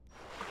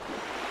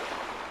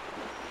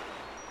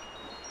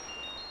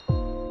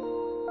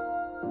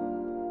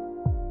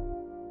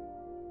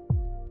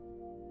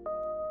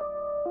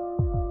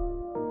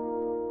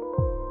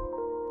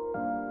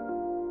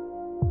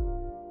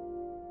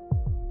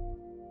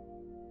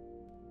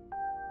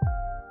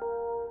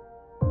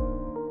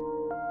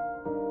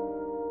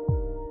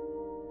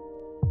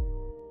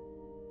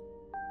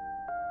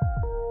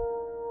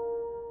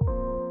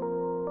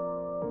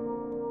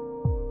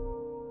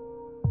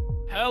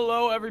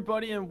Hello,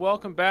 everybody, and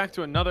welcome back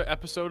to another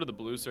episode of the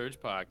Blue Surge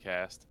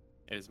Podcast.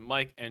 It is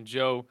Mike and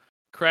Joe.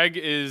 Craig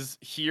is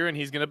here, and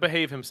he's going to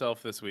behave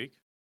himself this week.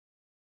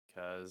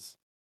 Because,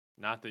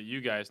 not that you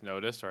guys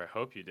noticed, or I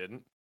hope you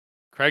didn't,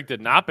 Craig did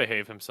not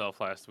behave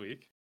himself last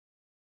week.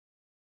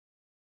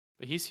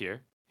 But he's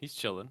here. He's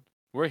chilling.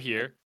 We're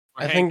here.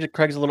 I think that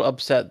Craig's a little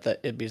upset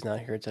that Ibby's not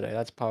here today.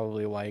 That's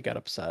probably why he got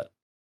upset.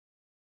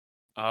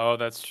 Oh,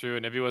 that's true.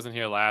 And Ibby wasn't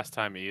here last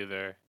time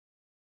either.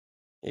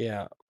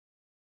 Yeah.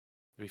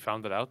 We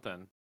found it out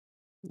then.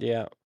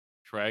 Yeah.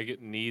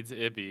 Craig needs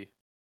Ibby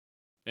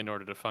in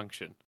order to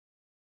function.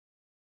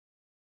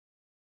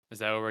 Is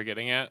that what we're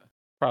getting at?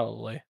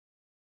 Probably.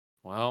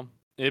 Well,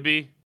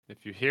 Ibby,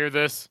 if you hear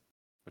this,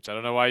 which I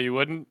don't know why you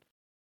wouldn't,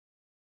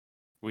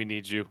 we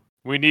need you.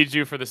 We need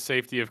you for the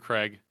safety of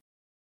Craig.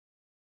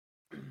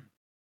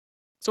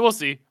 So we'll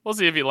see. We'll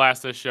see if he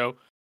lasts this show.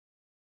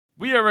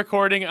 We are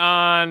recording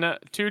on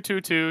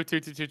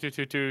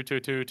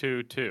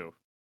 222-222-222-222.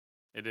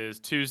 It is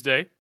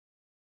Tuesday,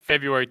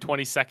 February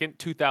 22nd,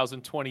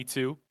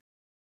 2022.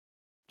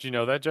 Did you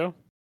know that, Joe?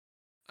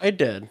 I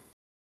did.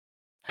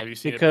 Have you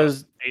seen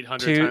because it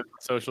 800 times on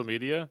social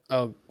media?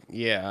 Oh,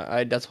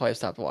 yeah. That's why I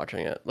stopped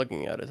looking at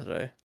it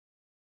today.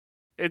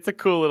 It's a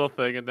cool little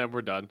thing, and then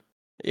we're done.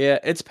 Yeah,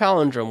 it's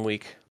Palindrome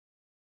Week.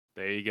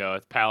 There you go.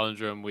 It's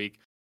Palindrome Week.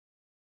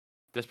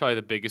 That's probably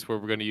the biggest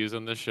word we're going to use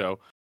on this show.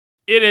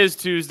 It is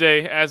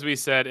Tuesday, as we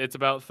said. It's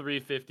about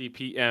 3:50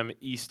 p.m.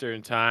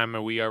 Eastern Time,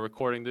 and we are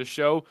recording this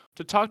show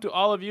to talk to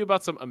all of you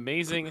about some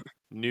amazing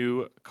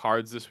new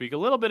cards this week. A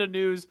little bit of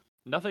news,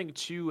 nothing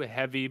too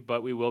heavy,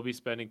 but we will be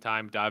spending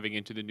time diving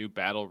into the new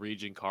Battle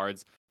Region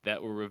cards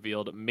that were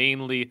revealed,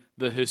 mainly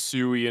the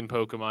Hisuian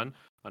Pokemon,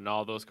 and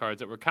all those cards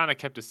that were kind of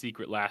kept a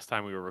secret last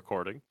time we were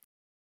recording.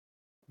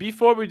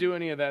 Before we do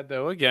any of that,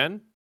 though, again,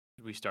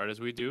 we start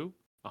as we do,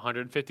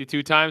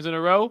 152 times in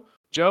a row.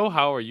 Joe,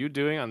 how are you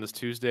doing on this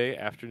Tuesday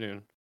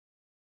afternoon?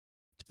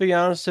 To be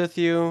honest with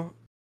you,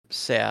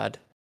 sad.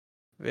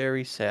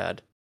 Very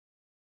sad.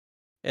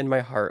 And my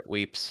heart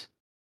weeps.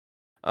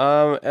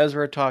 As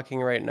we're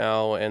talking right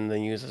now and the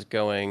news is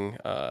going,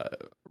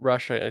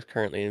 Russia is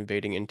currently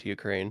invading into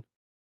Ukraine.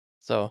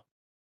 So,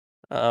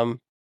 and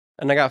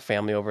I got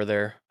family over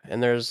there,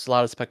 and there's a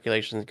lot of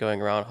speculations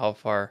going around how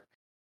far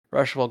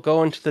Russia will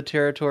go into the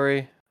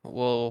territory.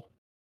 We'll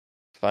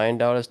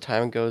find out as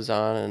time goes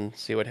on and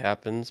see what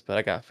happens. But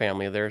I got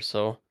family there,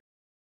 so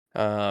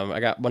I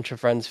got a bunch of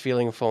friends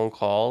feeling phone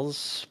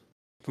calls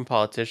from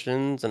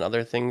politicians and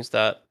other things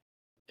that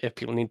if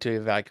people need to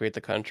evacuate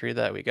the country,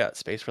 that we got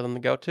space for them to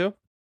go to.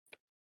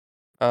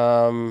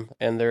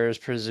 And there's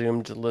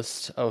presumed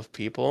lists of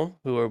people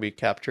who will be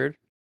captured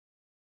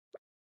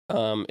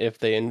if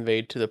they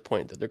invade to the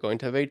point that they're going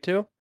to invade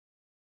to.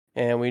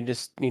 And we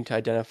just need to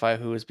identify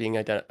who is being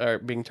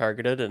being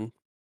targeted and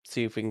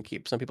see if we can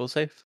keep some people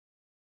safe.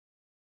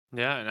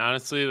 Yeah, and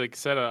honestly, like I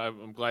said,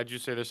 I'm glad you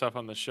say this stuff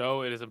on the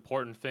show. It is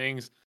important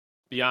things.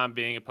 Beyond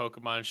being a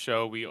Pokemon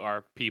show, we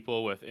are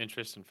people with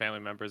interests and family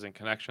members and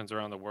connections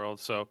around the world.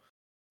 So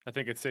I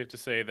think it's safe to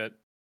say that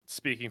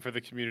speaking for the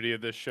community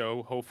of this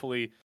show,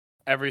 hopefully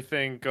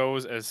everything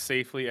goes as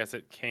safely as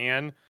it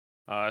can,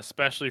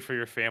 especially for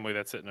your family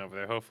that's sitting over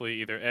there. Hopefully,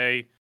 either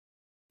A,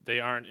 they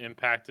aren't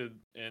impacted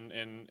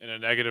in a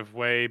negative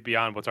way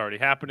beyond what's already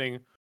happening,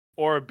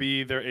 or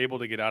B, they're able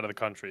to get out of the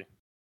country.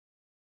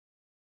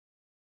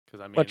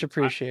 Because Much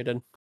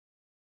appreciated.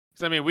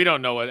 We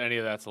don't know what any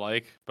of that's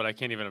like, but I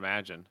can't even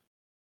imagine.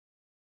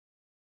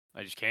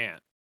 I just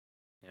can't.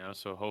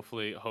 So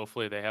hopefully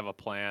they have a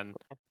plan,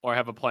 or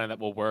have a plan that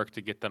will work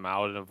to get them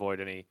out and avoid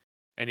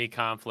any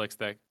conflicts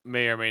that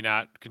may or may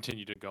not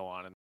continue to go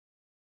on.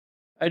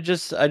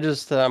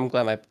 I'm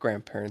glad my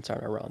grandparents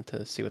aren't around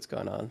to see what's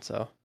going on.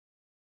 So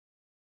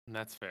And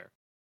that's fair.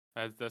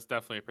 That's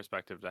definitely a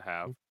perspective to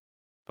have.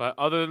 But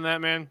other than that,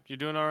 man, you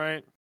doing all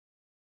right?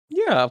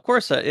 yeah, of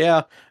course.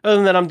 Yeah. Other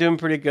than that, I'm doing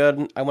pretty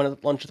good. I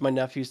went to lunch with my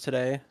nephews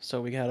today, so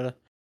we had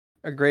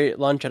a great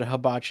lunch at a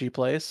hibachi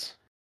place.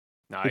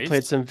 Nice. We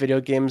played some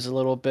video games a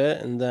little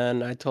bit, and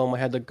then I told them I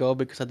had to go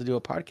because I had to do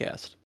a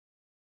podcast.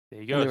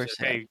 There you go.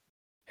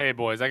 Hey,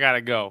 boys, I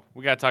gotta go.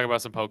 We gotta talk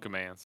about some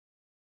Pokemans.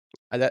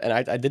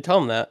 I did tell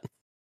them that.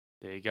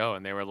 There you go.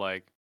 And they were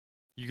like,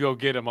 "You go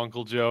get him,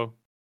 Uncle Joe."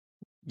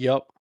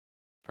 Yep.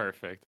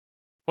 Perfect.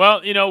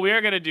 Well, we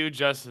are gonna do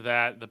just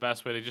that. The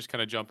best way to just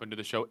kind of jump into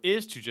the show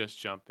is to just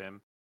jump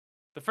in.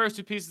 The first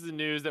two pieces of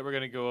news that we're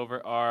gonna go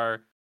over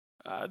are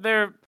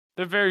they're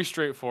very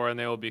straightforward and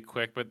they will be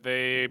quick, but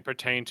they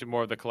pertain to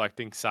more of the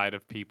collecting side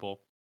of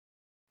people.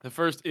 The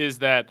first is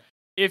that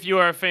if you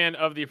are a fan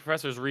of the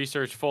Professor's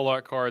Research full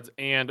art cards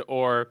and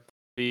or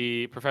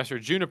the Professor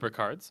Juniper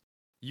cards,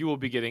 you will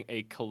be getting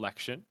a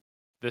collection.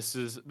 This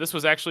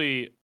was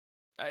actually,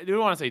 I don't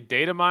want to say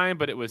data mine,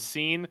 but it was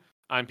seen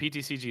on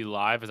PTCG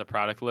Live as a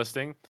product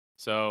listing.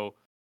 So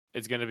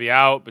it's going to be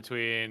out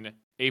between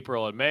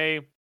April and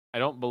May. I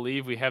don't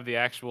believe we have the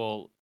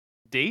actual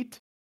date,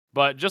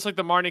 but just like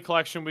the Marnie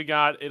collection we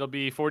got, it'll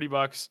be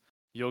 $40.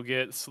 You'll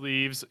get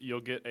sleeves,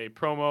 you'll get a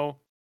promo,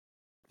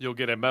 you'll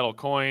get a metal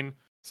coin,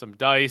 some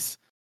dice,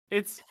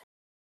 it's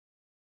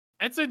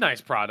it's a nice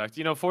product.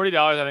 You know, $40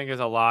 I think is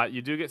a lot.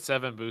 You do get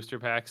 7 booster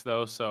packs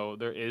though, so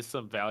there is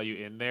some value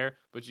in there,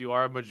 but you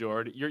are a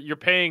majority you're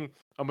paying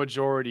a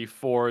majority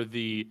for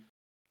the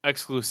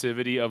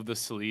exclusivity of the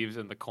sleeves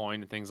and the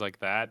coin and things like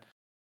that.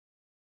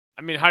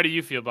 I mean, how do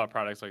you feel about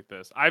products like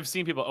this? I've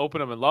seen people open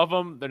them and love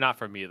them. They're not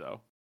for me though.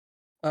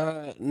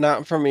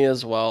 Not for me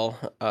as well.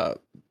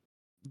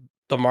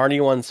 The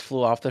Marty ones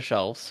flew off the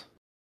shelves.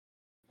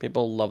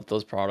 People love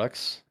those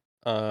products.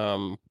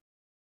 Um,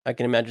 I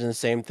can imagine the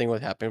same thing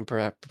would happen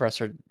for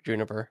Professor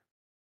Juniper.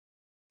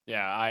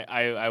 Yeah,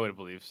 I would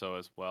believe so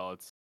as well.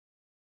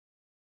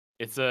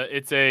 It's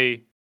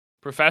a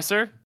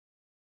professor,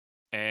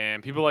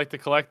 and people like to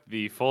collect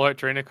the full art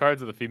trainer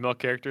cards of the female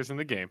characters in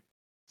the game.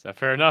 Is that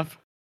fair enough?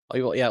 Oh,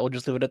 well, yeah, we'll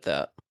just leave it at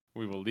that.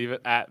 We will leave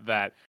it at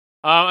that.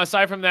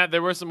 Aside from that,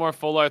 there were some more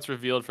full arts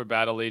revealed for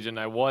Battle Legion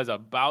I was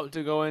about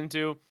to go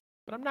into,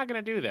 but I'm not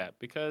going to do that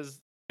because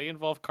they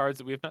involve cards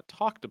that we have not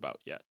talked about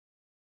yet.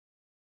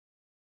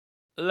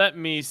 Let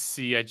me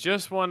see. I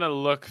just want to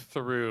look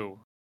through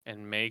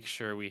and make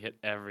sure we hit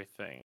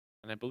everything.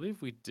 And I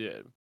believe we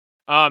did.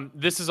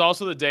 This is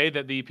also the day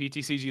that the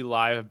PTCG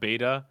Live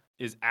beta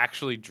is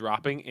actually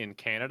dropping in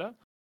Canada.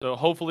 So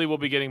hopefully we'll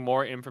be getting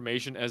more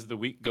information as the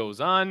week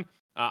goes on.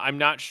 I'm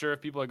not sure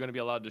if people are going to be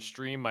allowed to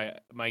stream.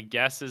 My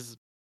guess is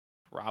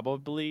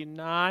probably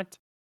not,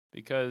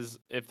 because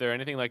if they're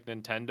anything like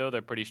Nintendo,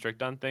 they're pretty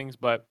strict on things,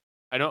 but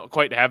I don't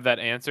quite have that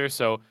answer.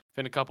 So if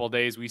in a couple of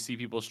days we see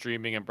people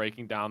streaming and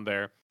breaking down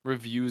their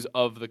reviews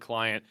of the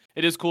client,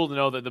 it is cool to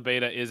know that the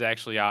beta is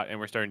actually out and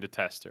we're starting to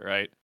test it,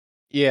 right?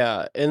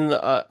 Yeah,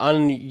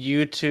 on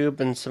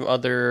YouTube and some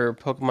other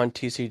Pokemon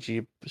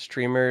TCG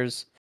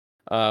streamers,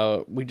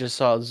 we just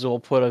saw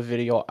Zool put a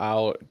video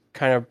out,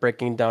 kind of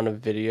breaking down a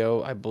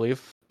video, I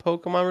believe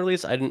Pokemon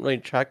release. I didn't really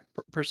check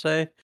per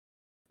se.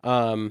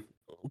 Um,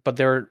 but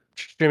they're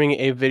streaming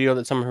a video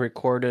that someone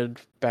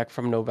recorded back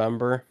from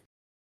November,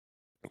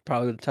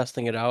 probably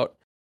testing it out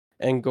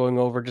and going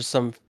over just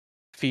some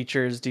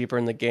features deeper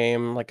in the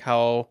game, like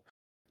how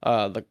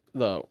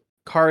the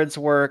cards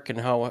work and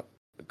how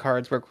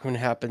cards work when it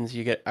happens.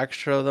 You get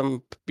extra of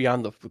them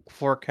beyond the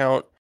floor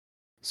count.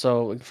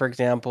 So, like, for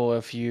example,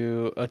 if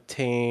you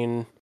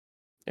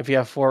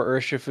have 4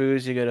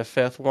 Urshifus, you get a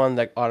fifth one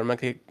that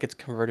automatically gets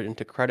converted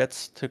into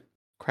credits to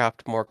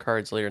craft more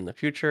cards later in the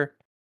future.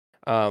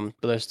 But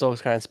they're still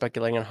kind of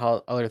speculating on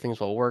how other things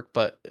will work.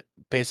 But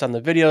based on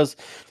the videos,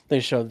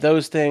 they show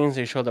those things.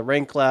 They show the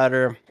rank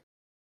ladder,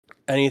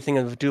 anything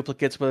of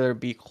duplicates, whether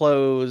it be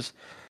clothes,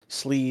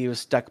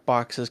 sleeves, deck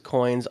boxes,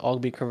 coins, all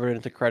be converted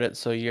into credits.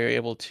 So you're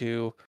able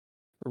to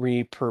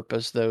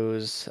repurpose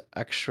those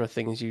extra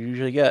things you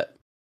usually get.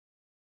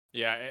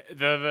 Yeah,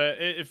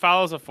 it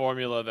follows a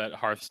formula that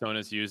Hearthstone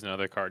has used and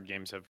other card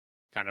games have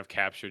kind of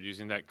captured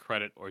using that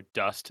credit or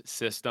dust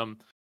system.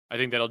 I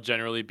think that'll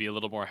generally be a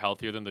little more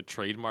healthier than the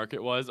trade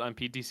market was on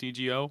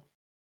PTCGO.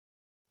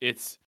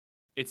 It's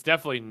it's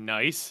definitely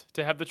nice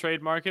to have the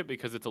trade market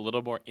because it's a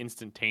little more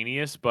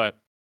instantaneous, but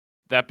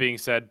that being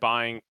said,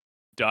 buying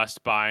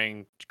dust,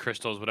 buying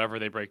crystals, whatever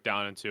they break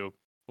down into,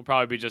 will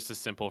probably be just as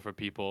simple for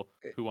people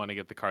who want to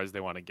get the cards they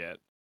want to get.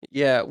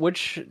 Yeah,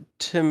 which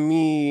to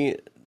me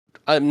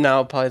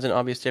now probably is an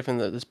obvious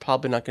difference that there's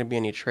probably not going to be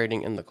any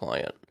trading in the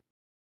client.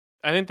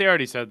 I think they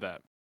already said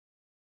that,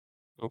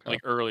 Okay.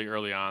 like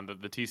early on,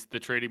 that the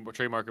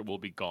trade market will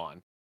be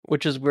gone.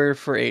 Which is weird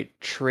for a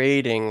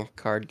trading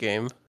card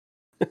game.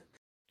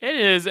 It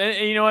is, and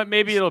you know what?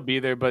 Maybe it'll be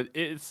there, but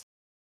it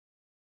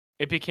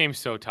became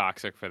so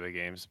toxic for the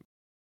games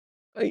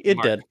It did.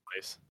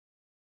 marketplace.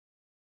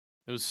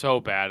 It was so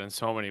bad in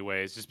so many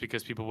ways, just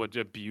because people would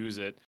abuse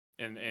it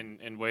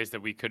in ways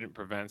that we couldn't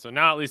prevent. So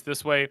now, at least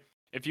this way,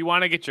 if you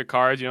want to get your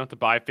cards, you don't have to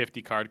buy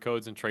 50 card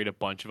codes and trade a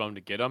bunch of them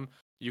to get them.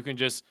 You can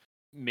just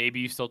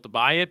maybe you still have to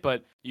buy it,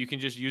 but you can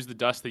just use the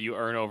dust that you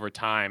earn over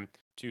time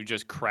to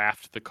just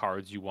craft the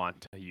cards you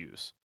want to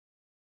use.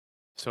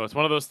 So it's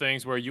one of those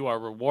things where you are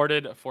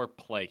rewarded for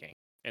playing,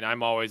 and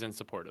I'm always in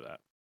support of that.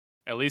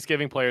 At least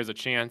giving players a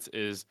chance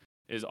is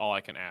all I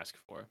can ask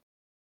for.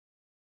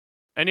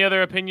 Any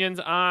other opinions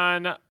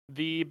on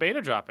the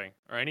beta dropping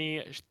or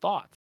any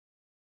thoughts?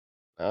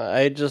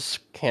 I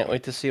just can't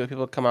wait to see what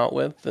people come out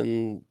with,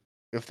 and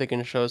if they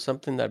can show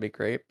something, that'd be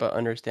great. But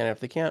understand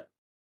if they can't.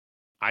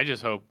 I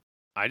just hope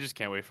I just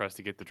can't wait for us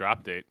to get the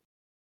drop date.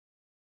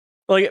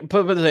 Like,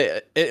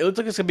 it looks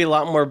like it's gonna be a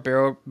lot more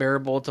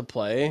bearable to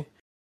play,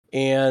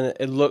 and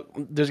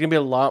there's gonna be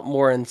a lot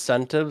more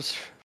incentives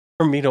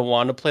for me to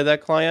want to play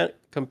that client Well,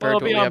 compared it'll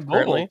to what be we on have mobile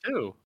currently.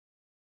 too.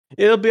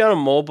 It'll be on a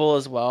mobile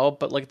as well,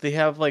 but like they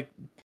have like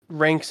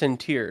ranks and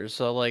tiers.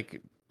 So like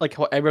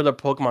how every other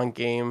Pokemon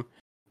game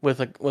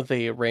with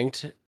a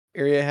ranked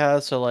area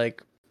has. So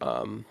like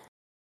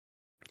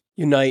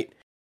Unite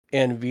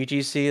and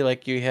VGC,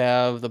 like you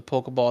have the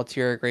Pokeball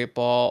tier, Great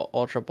Ball,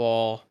 Ultra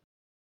Ball,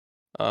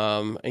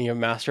 and you have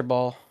Master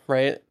Ball,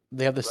 right?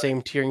 They have the Right.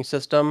 same tiering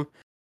system,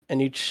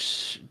 and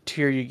each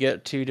tier you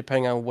get to,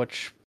 depending on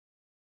which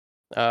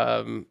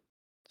um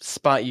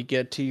spot you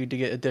get to, you to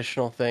get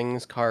additional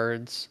things,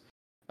 cards,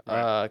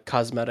 Right.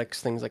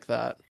 cosmetics, things like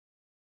that.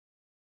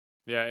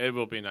 Yeah, it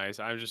will be nice.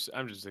 I'm just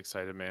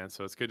excited, man.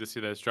 So it's good to see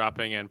that it's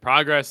dropping and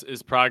progress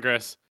is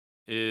progress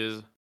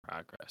is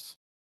progress.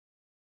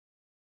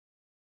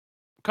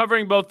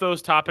 Covering both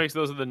those topics,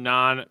 those are the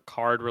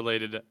non-card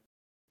related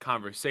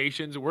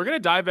conversations. We're going to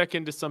dive back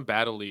into some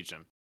Battle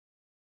Legion.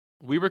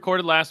 We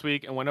recorded last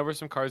week and went over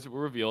some cards that were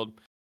revealed.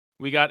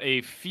 We got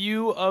a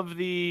few of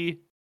the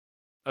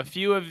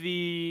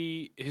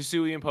Hisuian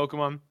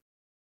Pokemon,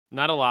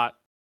 not a lot,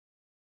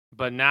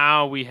 but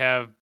now we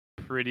have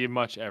pretty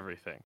much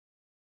everything.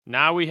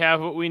 Now we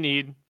have what we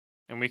need,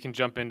 and we can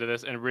jump into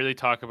this and really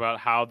talk about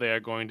how they are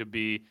going to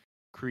be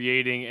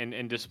creating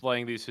and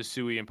displaying these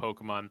Hisuian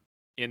Pokemon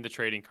in the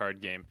trading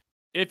card game.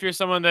 If you're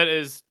someone that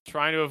is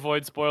trying to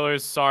avoid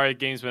spoilers, sorry,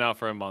 game's been out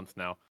for a month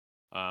now.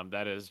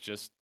 That is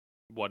just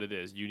what it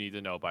is. You need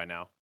to know by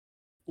now.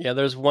 Yeah,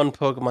 there's one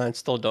Pokemon I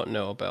still don't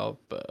know about,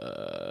 but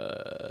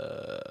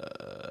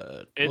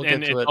It, we'll get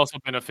and to it's it. also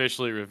been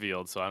officially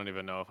revealed, so I don't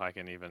even know if I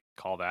can even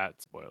call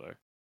that spoiler.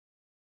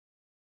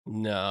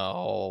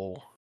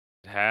 No.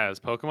 It has.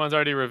 Pokemon's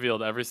already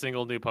revealed every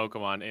single new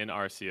Pokemon in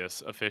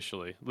Arceus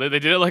officially. They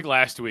did it like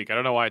last week. I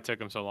don't know why it took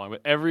them so long,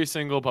 but every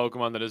single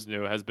Pokemon that is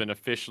new has been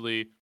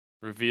officially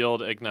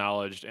revealed,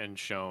 acknowledged, and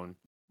shown.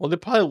 Well, they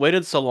probably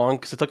waited so long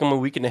because it took them a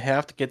week and a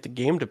half to get the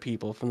game to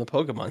people from the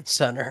Pokemon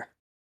Center.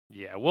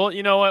 Yeah, well,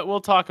 you know what?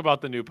 We'll talk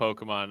about the new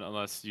Pokemon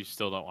unless you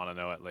still don't want to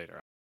know it later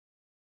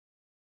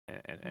on.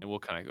 And we'll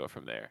kind of go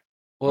from there.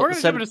 We're Well, going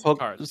to jump into some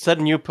cards. said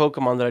new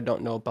Pokemon that I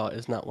don't know about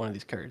is not one of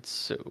these cards,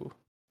 so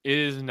It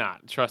is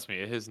not. Trust me,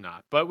 it is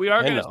not. But we are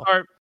I going to know.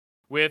 start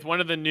with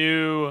one of the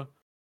new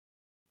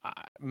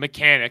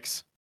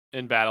mechanics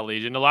in Battle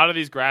Legion. A lot of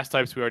these grass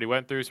types we already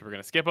went through, so we're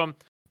going to skip them.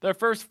 Their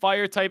first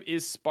fire type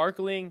is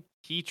Sparkling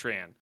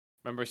Heatran.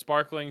 Remember,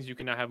 Sparklings, you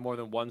can now have more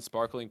than one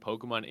Sparkling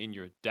Pokemon in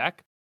your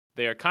deck.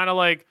 They are kind of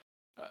like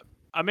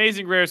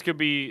Amazing Rares could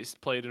be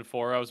played in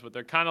 4-Ohs, but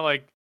they're kind of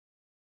like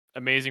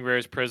Amazing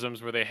Rares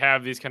Prisms where they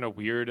have these kind of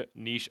weird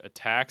niche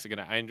attacks. Again,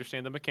 I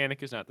understand the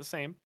mechanic is not the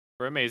same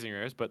for Amazing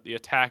Rares, but the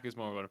attack is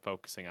more what I'm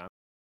focusing on.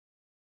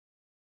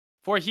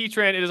 For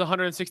Heatran, it is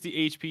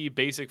 160 HP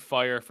basic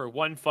fire for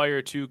 1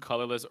 fire, 2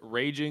 colorless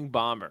Raging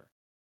Bomber.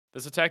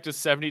 This attack does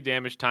 70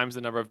 damage times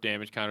the number of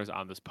damage counters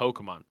on this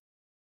Pokemon.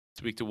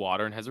 It's weak to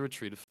water and has a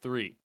retreat of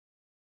 3.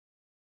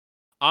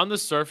 On the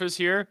surface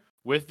here,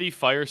 with the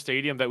Fire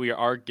Stadium that we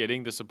are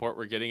getting, the support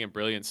we're getting in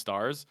Brilliant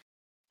Stars,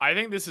 I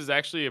think this is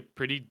actually a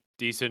pretty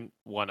decent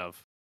one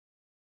of.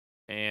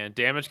 And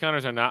damage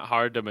counters are not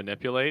hard to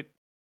manipulate.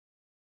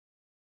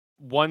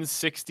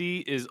 160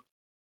 is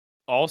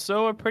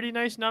also a pretty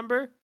nice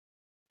number.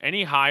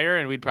 Any higher,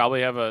 and we'd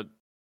probably have a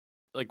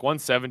like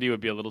 170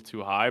 would be a little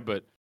too high,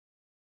 but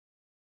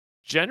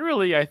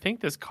generally, I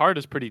think this card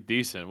is pretty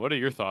decent. What are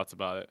your thoughts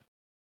about it?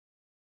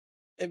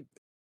 It,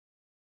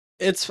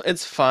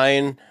 it's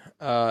fine.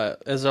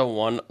 As a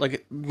one,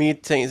 like me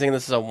saying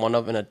this is a one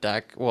of in a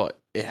deck. Well,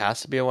 it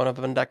has to be a one of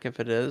in a deck if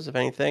it is. If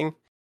anything,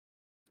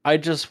 I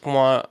just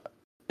want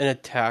an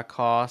attack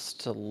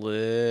cost a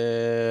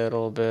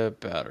little bit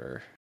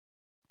better.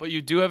 But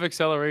you do have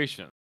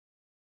acceleration,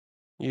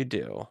 You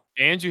do.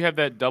 and you have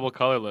that double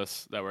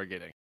colorless that we're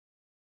getting.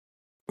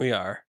 We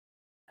are.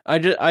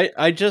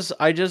 I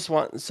just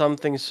want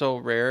something so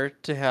rare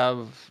to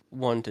have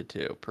 1 to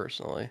 2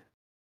 personally.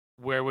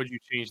 Where would you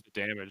change the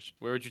damage?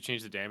 Where would you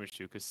change the damage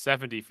to? Because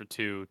 70 for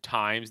 2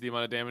 times the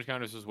amount of damage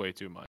counters is way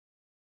too much.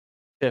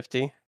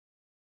 50.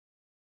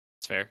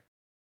 It's fair.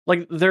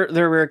 Like they're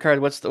a rare card.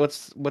 What's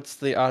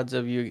the odds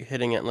of you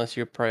hitting it unless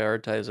you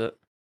prioritize it?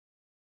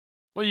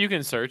 Well, you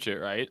can search it,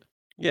 right?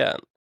 Yeah,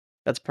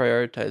 that's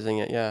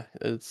prioritizing it. Yeah,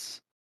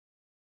 is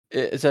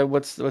that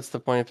what's the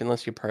point if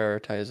unless you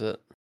prioritize it?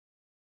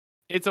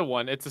 It's a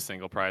one. It's a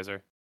single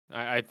prizer.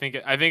 I think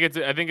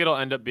it'll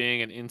end up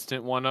being an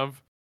instant one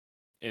of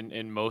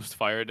in most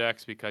fire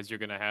decks because you're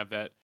gonna have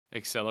that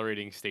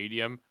accelerating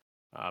stadium,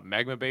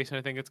 magma basin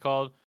I think it's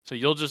called. So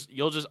you'll just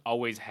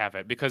always have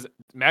it because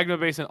magma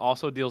basin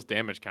also deals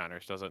damage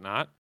counters, does it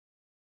not?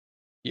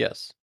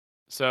 Yes.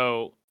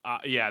 So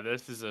yeah,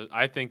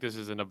 I think this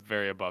is a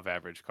very above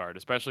average card,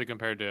 especially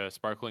compared to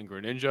Sparkling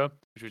Greninja,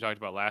 which we talked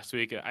about last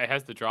week. It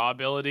has the draw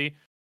ability,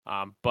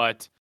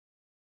 but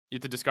you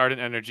have to discard an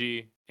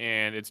energy,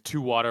 and it's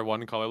 2 water,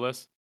 1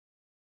 colorless,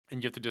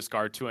 and you have to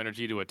discard 2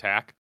 energy to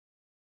attack,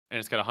 and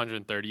it's got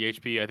 130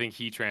 HP. I think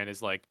Heatran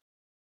is like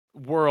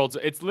worlds.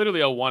 It's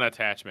literally a 1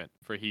 attachment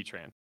for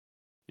Heatran.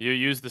 You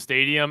use the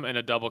stadium and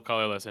a double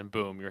colorless, and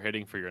boom, you're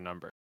hitting for your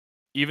number.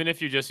 Even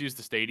if you just use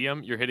the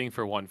stadium, you're hitting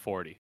for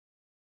 140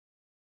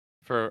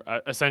 for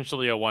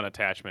essentially a 1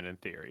 attachment in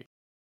theory.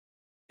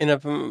 And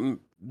if I'm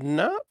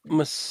not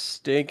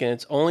mistaken,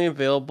 it's only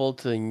available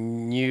to the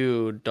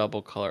new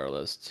double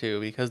colorless too,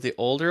 because the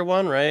older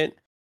one, right?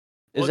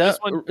 Is Well,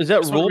 that is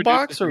that this one rule reduces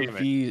box or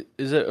damage. V?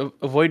 Is it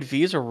avoid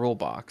V's or rule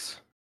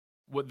box?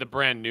 With the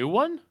brand new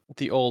one,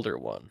 The older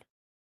one.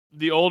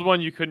 the old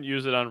one you couldn't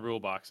use it on rule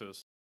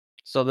boxes.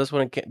 So this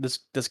one can't.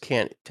 This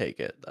can't take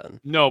it then.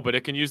 No, but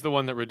it can use the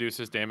one that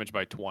reduces damage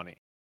by 20.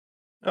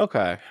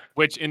 Okay.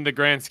 Which, in the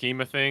grand scheme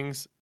of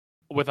things,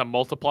 with a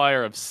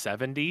multiplier of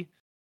 70,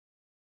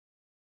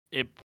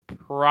 it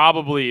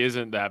probably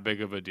isn't that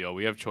big of a deal.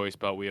 We have choice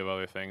belt, we have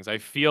other things. I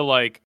feel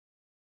like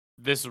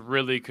this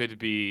really could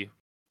be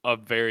a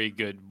very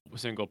good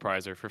single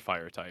prizer for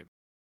fire type.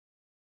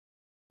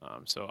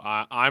 So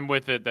I'm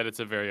with it that it's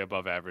a very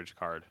above average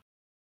card.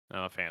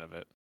 I'm a fan of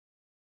it.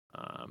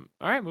 All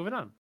right, moving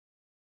on.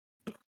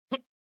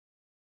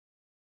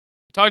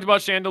 Talked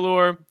about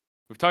Chandelure.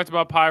 We've talked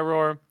about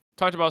Pyroar.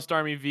 Talked about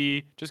Starmie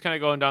V. Just kind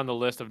of going down the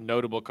list of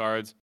notable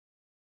cards.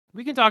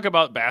 We can talk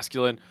about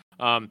Basculin.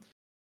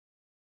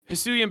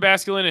 Hisuian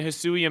Basculin and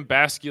Hisuian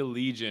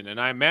Basculegion. And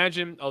I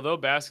imagine, although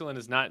Basculin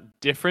is not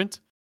different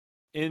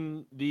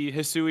in the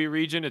Hisui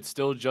region, it's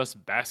still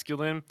just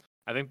Basculin.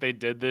 I think they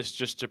did this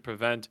just to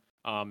prevent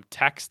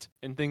text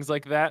and things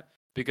like that,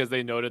 because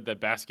they noted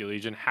that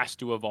Basculegion has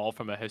to evolve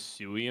from a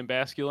Hisuian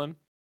Basculin.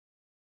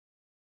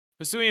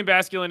 Hisuian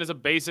Basculin is a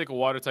basic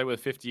water type with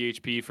 50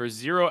 HP. For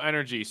 0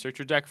 energy, search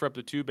your deck for up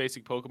to 2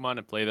 basic Pokemon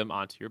and play them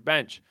onto your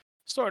bench.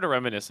 Sort of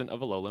reminiscent of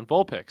Alolan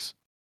Vulpix.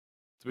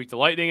 It's weak to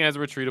lightning and has a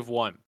retreat of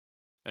 1.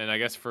 And I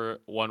guess for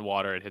 1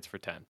 water, it hits for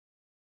 10.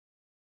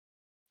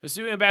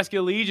 Hisuian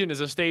Basculegion is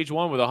a stage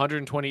 1 with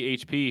 120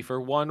 HP. For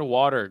 1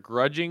 water,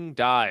 Grudging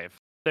Dive.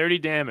 30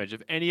 damage.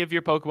 If any of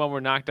your Pokemon were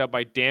knocked out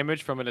by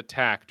damage from an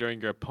attack during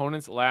your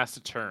opponent's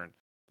last turn,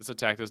 this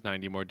attack does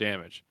 90 more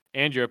damage.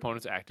 And your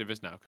opponent's active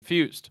is now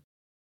confused.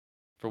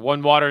 For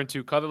 1 water and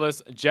 2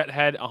 colorless, Jet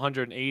Head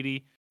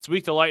 180. It's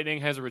weak to lightning,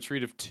 has a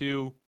retreat of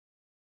 2.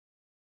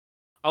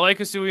 I like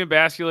Hisuian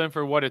Basculin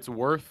for what it's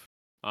worth.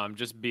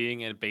 Just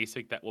being a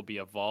basic that will be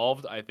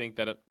evolved. I think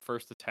that a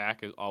first attack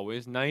is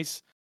always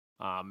nice.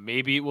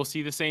 Maybe we'll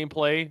see the same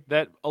play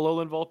that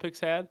Alolan Vulpix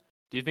had.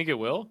 Do you think it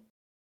will?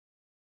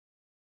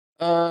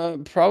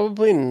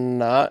 Probably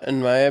not,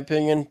 in my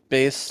opinion,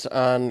 based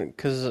on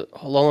because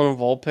Alolan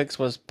Vulpix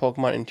was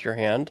Pokemon into your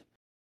hand.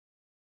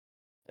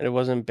 And it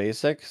wasn't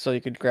basic, so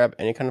you could grab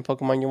any kind of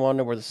Pokemon you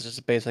wanted, where this is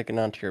just basic and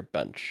onto your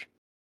bench.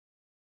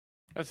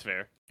 That's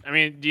fair. I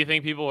mean, do you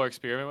think people are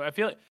experimenting? I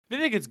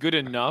think it's good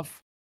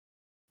enough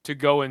to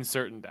go in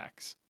certain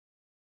decks.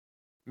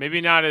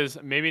 Maybe not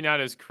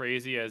as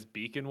crazy as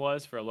Beacon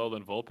was for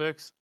Alolan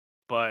Vulpix,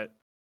 but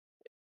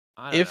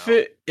I don't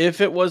know. If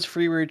it was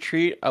free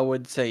retreat, I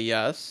would say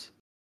yes.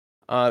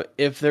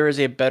 If there is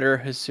a better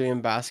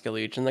Hisuian Basket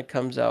Legion that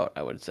comes out,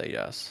 I would say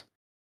yes.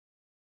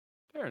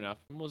 Fair enough.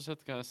 We'll just have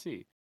to kind of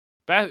see.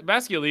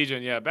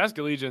 Basculegion, yeah,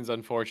 Basculegion's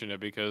unfortunate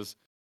because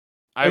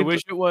I Like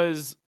wish it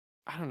was.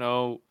 I don't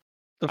know.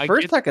 the I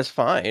first get attack is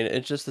fine.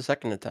 It's just the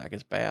second attack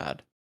is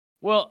bad.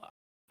 well,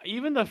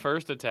 even the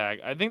first attack.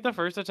 I think the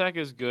first attack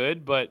is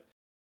good, but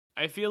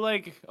I feel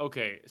like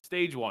okay,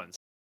 stage ones.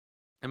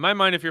 In my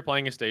mind, if you're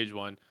playing a stage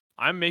 1,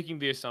 I'm making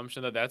the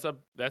assumption that that's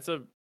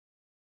a.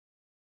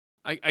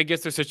 I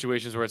guess there's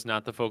situations where it's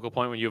not the focal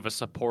point when you have a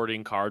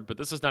supporting card, but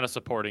this is not a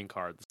supporting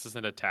card. This is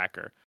an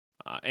attacker.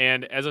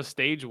 And as a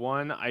stage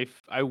 1,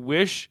 I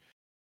wish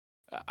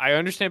I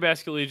understand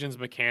Basculegion's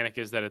mechanic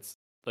is that it's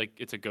like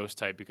it's a ghost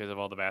type because of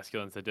all the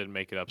Basculins that didn't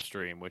make it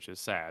upstream, which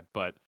is sad.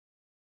 But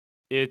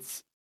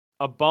it's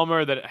a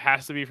bummer that it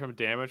has to be from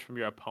damage from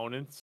your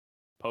opponent's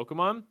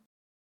Pokemon.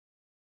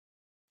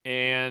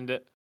 And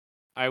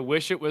I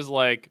wish it was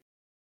like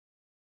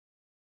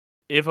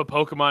if a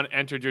Pokemon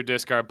entered your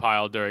discard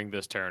pile during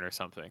this turn or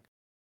something.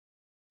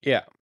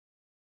 Yeah.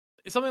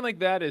 Something like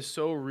that is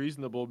so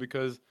reasonable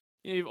because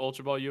you have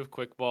Ultra Ball, you have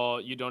Quick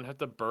Ball, you don't have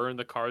to burn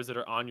the cards that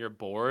are on your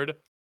board.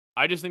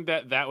 I just think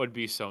that that would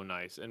be so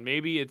nice, and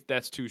maybe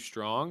that's too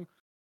strong.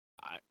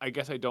 I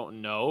guess I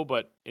don't know,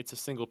 but it's a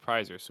single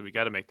prizer, so we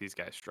got to make these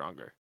guys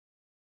stronger.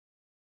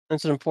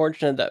 It's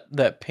unfortunate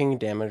that ping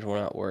damage will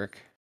not work.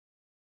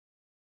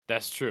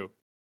 That's true.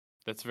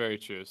 That's very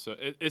true. So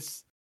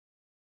it's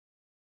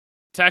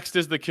text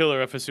is the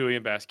killer of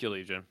Hisuian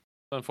Basculegion.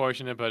 It's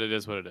unfortunate, but it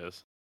is what it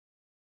is.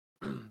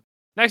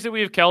 Next up,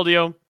 we have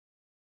Keldeo.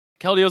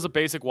 Keldeo is a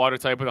basic water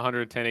type with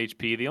 110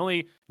 HP. The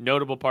only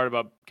notable part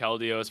about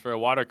Keldeo is for a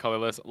water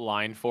colorless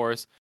line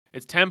force.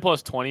 It's 10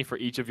 plus 20 for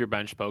each of your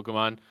bench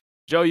Pokemon.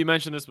 Joe, you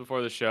mentioned this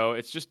before the show.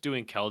 It's just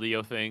doing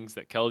Keldeo things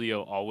that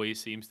Keldeo always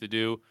seems to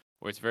do,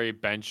 where it's very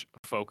bench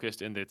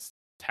focused in its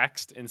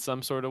text in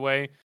some sort of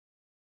way.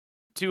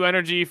 2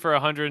 energy for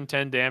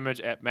 110 damage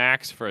at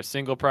max for a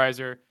single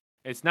prizer.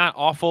 It's not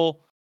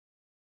awful.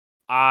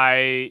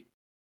 I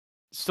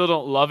still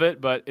don't love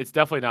it, but it's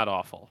definitely not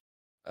awful.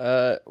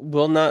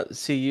 Will not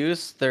see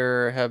use.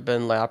 There have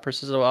been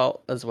Laprases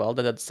as well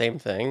that did the same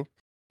thing,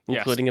 Yes,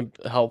 including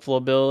helpful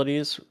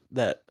abilities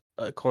that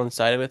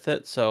coincided with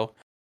it. So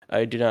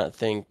I do not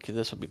think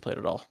this will be played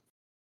at all.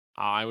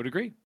 I would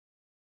agree.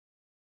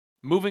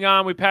 Moving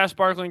on, we pass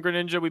Sparkling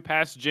Greninja, we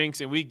pass Jinx,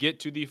 and we get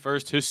to the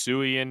first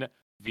Hisuian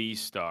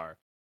V-Star.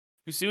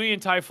 Hisuian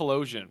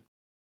Typhlosion.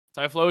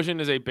 Typhlosion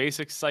is a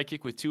basic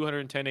psychic with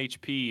 210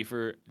 HP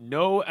for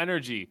no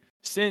energy.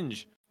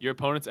 Singe, your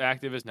opponent's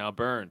active is now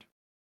burned.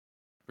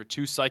 For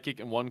 2 psychic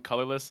and 1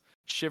 colorless,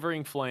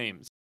 Shivering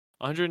Flames.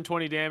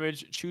 120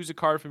 damage, choose a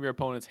card from your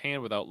opponent's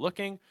hand without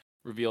looking,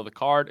 reveal the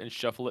card, and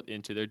shuffle it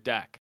into their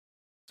deck.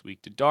 It's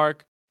weak to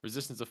dark,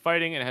 resistance of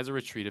fighting, and has a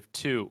retreat of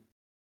 2.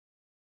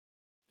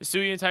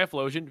 Hisuian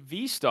Typhlosion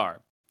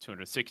V-Star,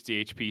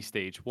 260 HP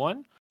stage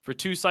 1, for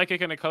 2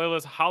 Psychic and a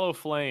colorless Hollow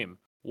Flame,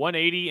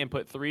 180 and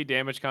put 3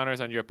 damage counters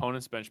on your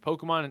opponent's bench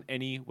Pokemon in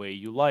any way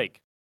you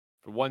like.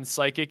 For 1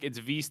 Psychic, its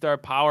V-Star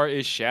power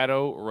is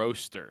Shadow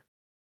Roaster.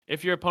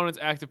 If your opponent's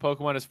active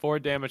Pokemon has 4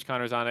 damage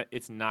counters on it,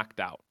 it's knocked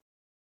out.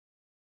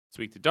 It's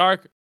weak to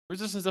Dark,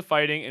 resistance to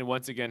fighting, and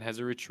once again has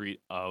a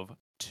retreat of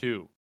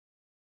 2.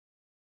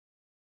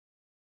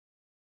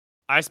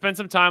 I spent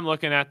some time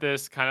looking at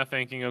this, kind of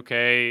thinking,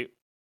 okay,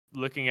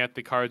 looking at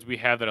the cards we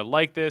have that are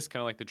like this,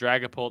 kind of like the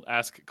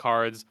Dragapult-esque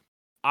cards,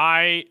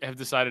 I have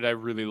decided I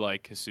really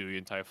like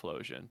Hisuian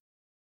Typhlosion.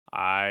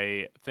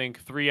 I think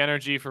 3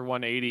 energy for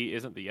 180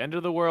 isn't the end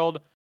of the world.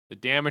 The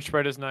damage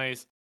spread is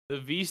nice. The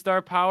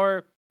V-Star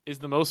power is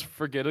the most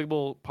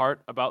forgettable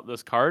part about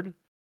this card.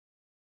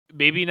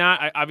 Maybe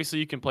not. Obviously,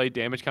 you can play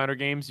damage counter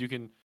games. You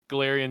can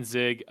Galarian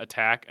Zig,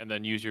 attack, and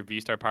then use your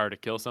V-Star power to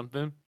kill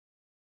something.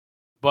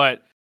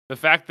 But the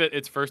fact that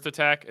its first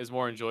attack is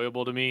more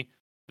enjoyable to me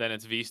than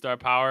its V-Star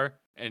power,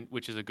 and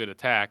which is a good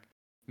attack,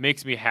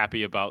 makes me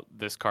happy about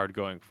this card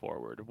going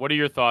forward. What are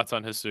your thoughts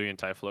on Hisuian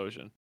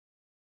Typhlosion?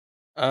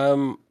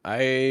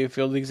 I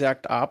feel the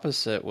exact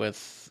opposite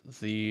with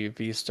the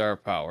V-Star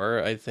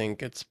power. I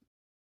think it's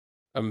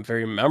a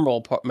very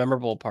memorable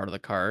part of the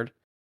card.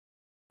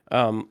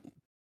 Um,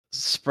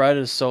 Spread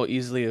is so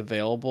easily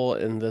available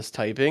in this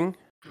typing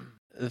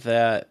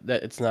that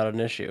it's not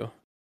an issue. But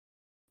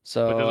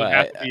So does it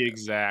have to be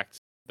exact?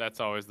 That's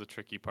always the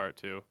tricky part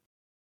too.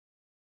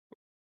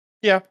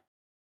 yeah,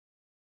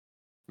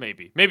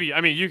 Maybe.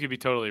 I mean, you could be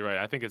totally right.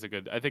 I think it's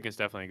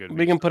definitely a good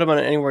we can V-Star. put them on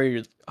anywhere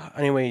you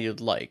any way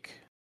you'd like,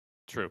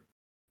 True.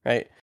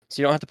 right?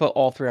 So you don't have to put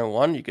all three on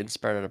one. You can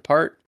spread it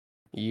apart.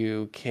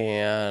 You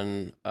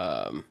can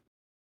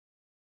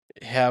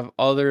have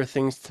other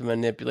things to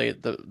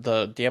manipulate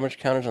the damage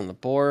counters on the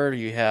board.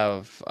 You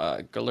have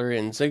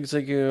Galarian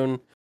Zigzagoon.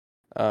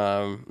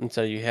 And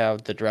so you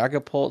have the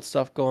Dragapult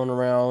stuff going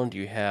around.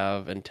 You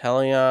have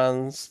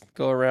Inteleons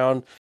go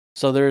around.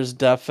 So there's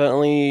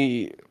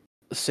definitely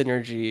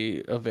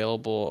synergy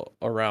available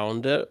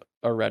around it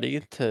already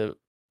to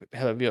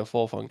have it be a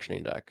full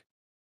functioning deck.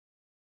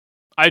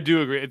 I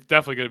do agree. It's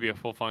definitely going to be a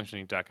full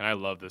functioning deck, and I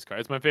love this card.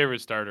 It's my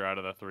favorite starter out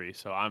of the 3,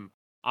 so I'm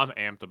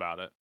amped about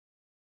it.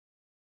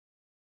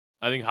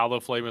 I think Hollow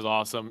Flame is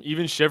awesome.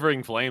 Even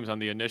Shivering Flames on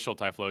the initial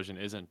Typhlosion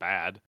isn't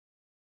bad.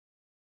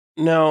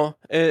 No,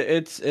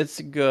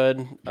 it's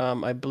good.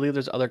 I believe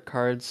there's other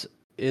cards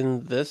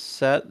in this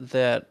set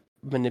that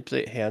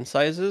manipulate hand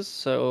sizes,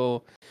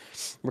 so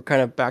we're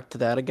kind of back to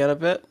that again a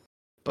bit.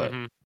 But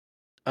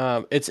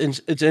Hmm. it's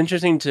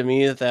interesting to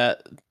me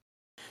that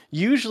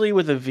usually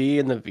with a V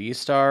and the V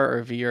star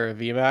or V or a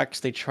V max,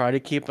 they try to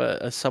keep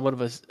a somewhat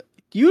of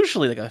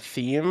usually like a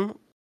theme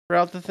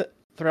throughout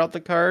throughout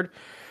the card,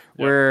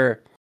 Yep.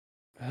 where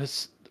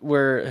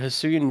where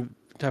Hisuian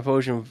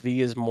Typhlosion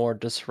V is more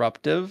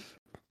disruptive,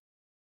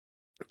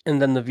 and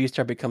then the V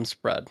star becomes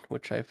spread,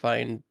 which I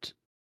find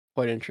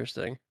quite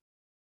interesting.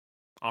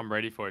 I'm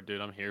ready for it,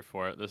 dude. I'm here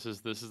for it. This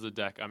is the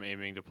deck I'm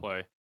aiming to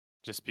play,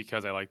 just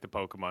because I like the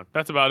Pokemon.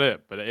 That's about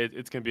it. But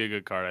it's gonna be a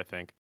good card, I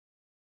think.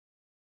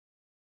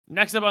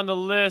 Next up on the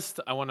list,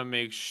 I want to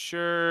make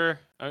sure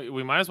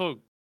we might as well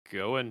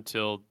go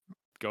until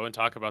go and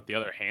talk about the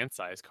other hand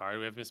size card.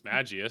 We have Miss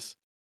Magius.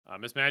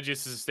 Miss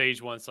Magius is a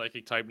stage 1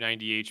 psychic type,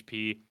 90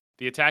 HP.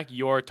 The attack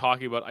you're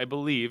talking about, I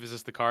believe, is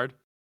this the card?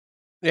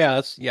 Yeah,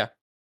 that's yeah.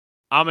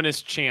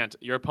 Ominous Chant.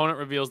 Your opponent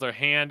reveals their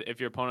hand. If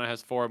your opponent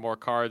has 4 or more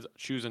cards,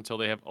 choose until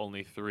they have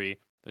only 3.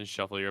 Then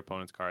shuffle your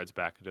opponent's cards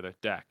back into their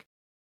deck.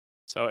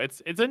 So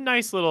it's a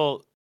nice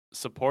little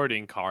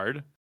supporting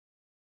card.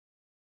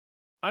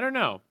 I don't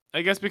know.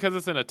 I guess because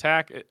it's an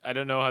attack, I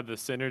don't know how the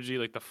synergy,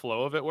 like the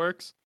flow of it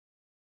works,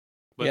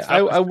 but Yeah, it's I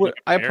definitely I something would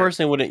to I compare.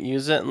 personally wouldn't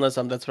use it unless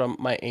that's what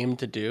my aim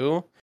to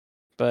do.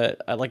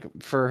 But I like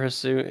for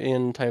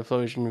Hisuian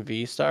Typhlosion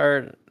V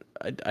Star,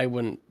 I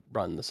wouldn't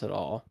run this at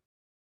all.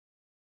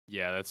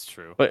 Yeah, that's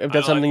true. But if I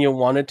that's like. something you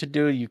wanted to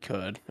do, you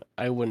could.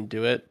 I wouldn't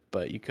do it,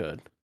 but you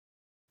could.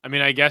 I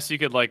mean, I guess you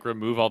could like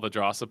remove all the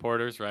draw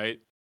supporters, right?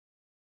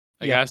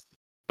 I Yeah. guess,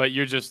 but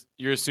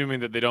you're assuming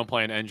that they don't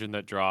play an engine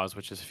that draws,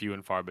 which is few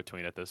and far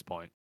between at this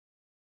point.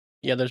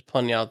 Yeah, there's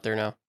plenty out there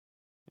now.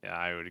 Yeah,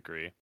 I would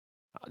agree.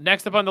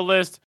 Next up on the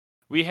list,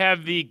 we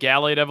have the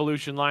Gallade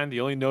evolution line. The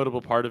only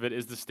notable part of it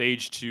is the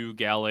stage 2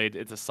 Gallade.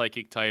 It's a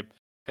psychic type,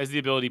 has the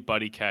ability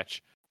Buddy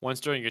Catch. Once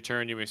during your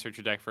turn, you may search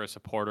your deck for a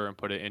supporter and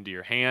put it into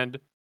your hand.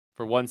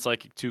 For 1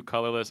 psychic, 2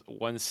 colorless,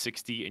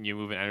 160, and you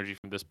move an energy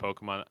from this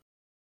Pokemon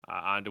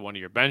onto one of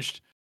your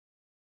benched.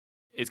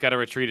 It's got a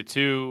retreat of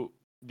 2.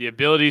 The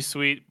ability's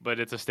sweet, but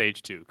it's a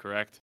stage 2,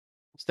 correct?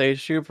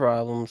 Stage 2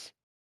 problems.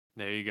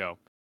 There you go.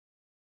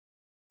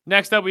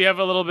 Next up, we have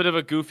a little bit of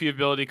a goofy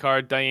ability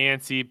card.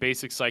 Diancie,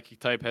 basic psychic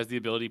type, has the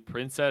ability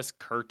Princess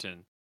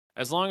Curtain.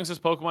 As long as this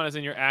Pokemon is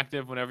in your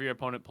active, whenever your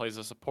opponent plays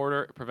a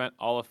supporter, prevent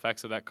all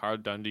effects of that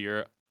card done to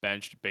your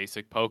benched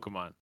basic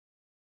Pokemon.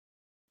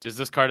 Does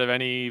this card have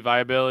any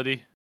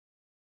viability?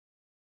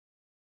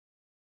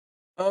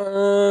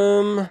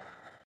 Um,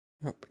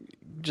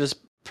 just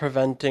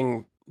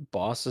preventing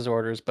bosses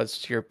orders, but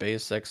it's to your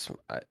basics.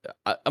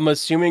 I'm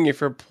assuming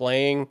if you're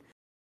playing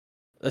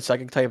a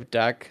psychic type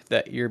deck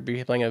that you're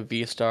be playing a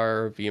V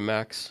Star or V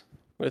Max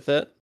with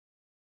it.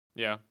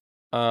 Yeah,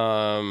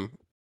 Um,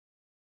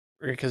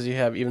 because you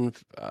have even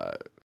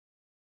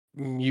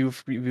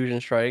Fusion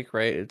Strike,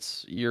 right?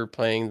 It's you're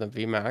playing the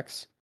V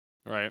Max.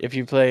 right. If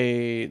you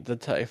play the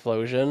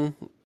Typhlosion,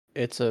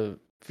 it's a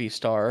V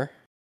Star.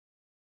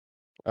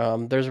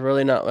 There's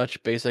really not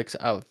much basics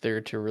out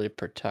there to really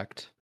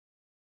protect.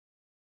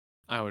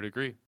 I would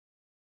agree.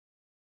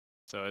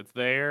 So it's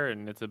there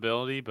and its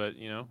ability, but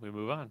we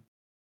move on.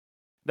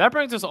 That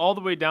brings us all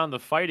the way down the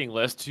fighting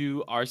list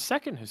to our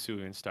second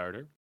Hisuian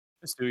starter,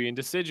 Hisuian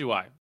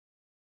Decidueye.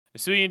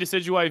 Hisuian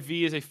Decidueye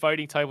V is a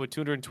fighting type with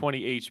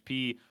 220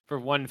 HP for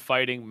one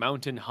fighting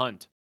Mountain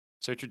Hunt.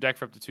 Search your deck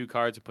for up to 2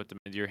 cards and put them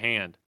into your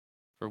hand.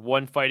 For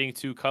one fighting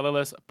 2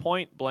 colorless,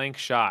 point blank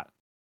shot.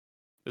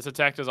 This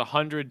attack does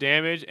 100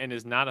 damage and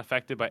is not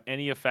affected by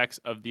any effects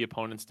of the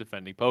opponent's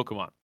defending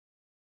Pokemon.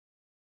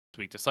 It's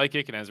weak to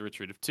Psychic and has a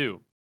retreat of 2.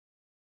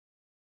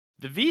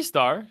 The V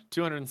Star,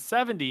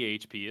 270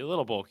 HP, a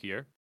little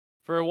bulkier.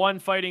 For a one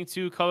fighting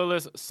 2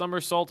 colorless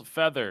Somersault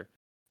Feather,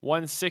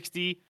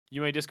 160,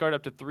 you may discard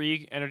up to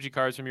 3 energy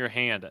cards from your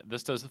hand.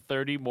 This does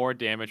 30 more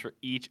damage for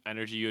each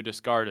energy you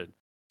discarded.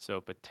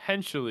 So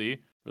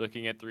potentially, we're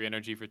looking at 3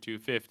 energy for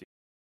 250.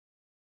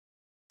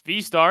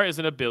 V Star is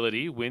an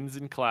ability, Winds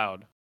and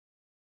Cloud.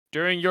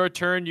 During your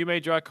turn, you may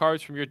draw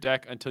cards from your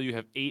deck until you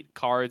have 8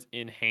 cards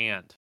in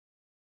hand.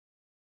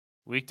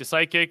 Weak to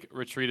Psychic,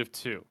 retreat of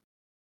 2.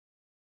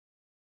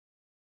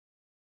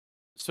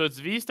 So it's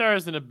V Star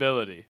as an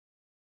ability,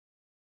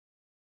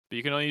 but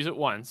you can only use it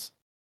once.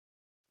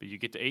 But you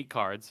get to 8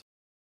 cards.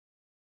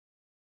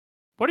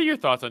 What are your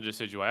thoughts on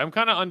Decidueye? I'm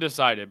kind of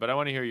undecided, but I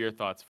want to hear your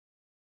thoughts.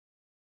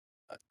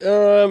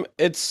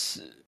 It's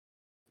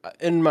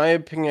in my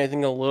opinion, I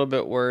think a little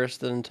bit worse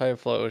than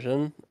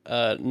Typhlosion.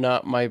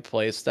 Not my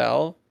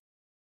playstyle.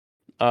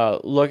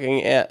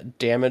 Looking at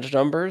damage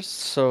numbers,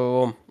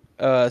 so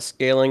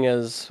scaling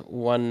is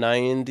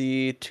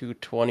 190,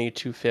 220,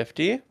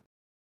 250.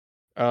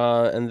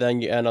 And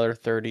then you add another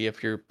 30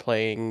 if you're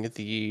playing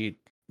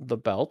the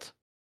belt.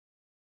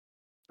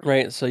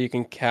 Right, so you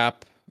can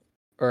cap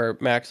or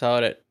max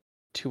out at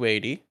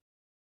 280.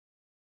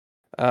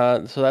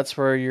 So that's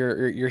where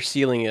your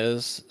ceiling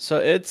is. So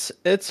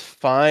it's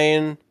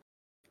fine.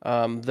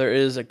 There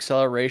is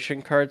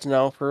acceleration cards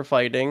now for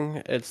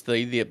fighting. It's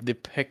the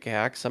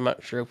pickaxe. I'm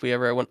not sure if we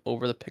ever went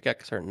over the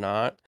pickaxe or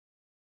not,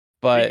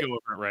 We can but go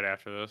over it right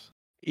after this.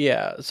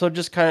 yeah. So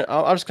just kind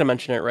of, I'm just gonna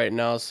mention it right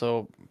now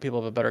so people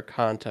have a better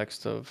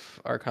context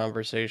of our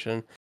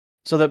conversation.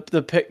 So the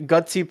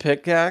gutsy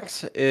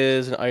pickaxe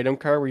is an item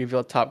card where you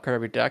reveal a top card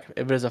of your deck.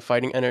 If it is a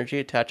fighting energy,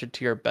 attach it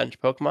to your bench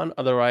Pokemon.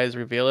 Otherwise,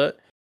 reveal it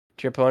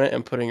to your opponent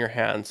and put it in your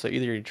hand. So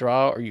either you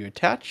draw or you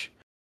attach.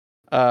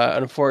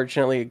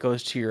 Unfortunately, it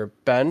goes to your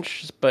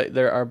bench, but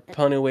there are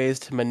plenty of ways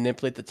to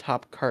manipulate the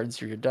top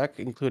cards of your deck,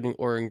 including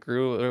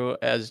Oranguru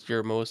as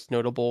your most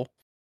notable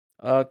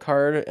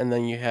card. And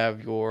then you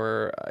have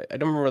your, I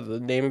don't remember the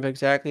name of it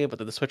exactly, but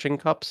the switching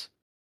cups.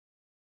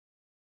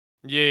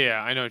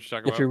 Yeah, I know what you're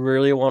talking If you about.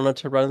 really wanted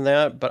to run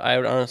that, but I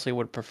would honestly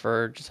would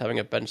prefer just having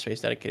a bench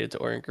space dedicated to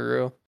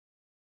Oranguru.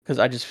 Because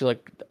I just feel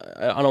like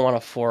I don't want a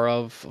four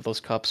of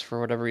those cups for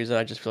whatever reason.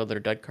 I just feel like they're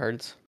dead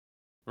cards.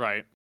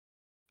 Right.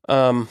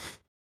 Um,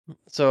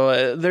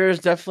 so there's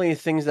definitely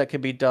things that could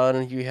be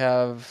done.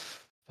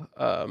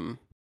 Um,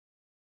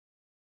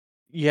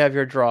 you have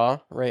your draw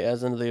right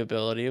as into the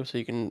ability, so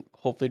you can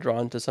hopefully draw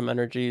into some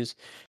energies.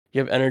 You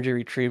have energy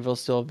retrieval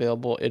still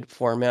available in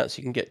format, so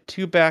you can get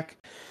 2 back.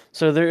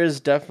 So there is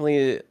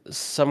definitely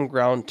some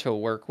ground to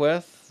work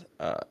with.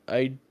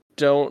 I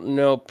don't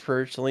know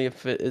personally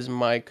if it is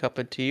my cup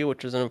of tea,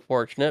 which is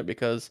unfortunate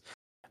because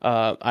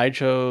I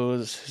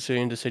chose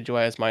Hisuian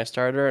Decidueye as my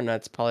starter, and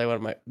that's probably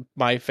one of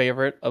my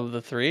favorite of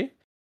the three.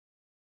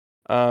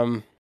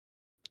 Um,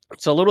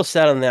 so a little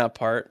sad on that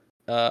part.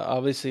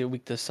 Obviously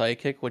weak to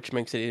Psychic, which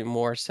makes it even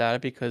more sad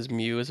because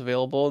Mew is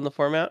available in the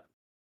format,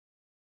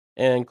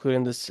 and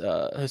including this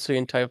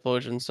Hisuian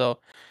Typhlosion. So,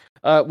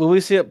 will we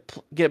see it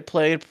get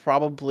played?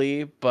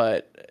 Probably,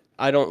 but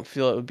I don't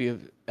feel it would be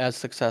as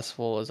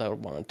successful as I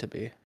would want it to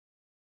be.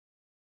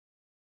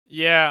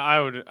 Yeah,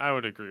 I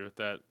would agree with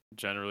that.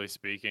 Generally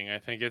speaking, I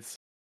think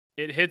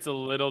it hits a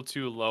little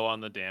too low on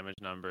the damage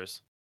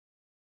numbers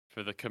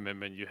for the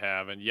commitment you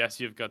have. And yes,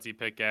 you have gutsy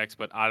pickaxe,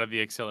 but out of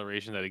the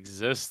acceleration that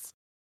exists,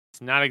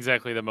 it's not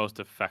exactly the most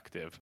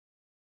effective.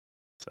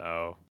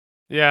 So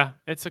yeah,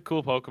 it's a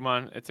cool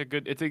Pokemon. It's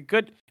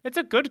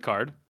a good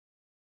card.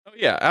 Oh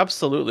yeah,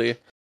 absolutely.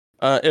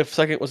 If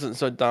Second wasn't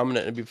so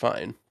dominant, it'd be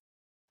fine.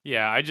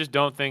 Yeah, I just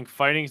don't think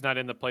fighting's not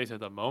in the place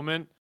at the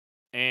moment,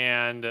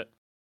 and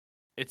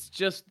it's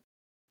just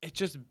it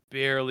just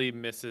barely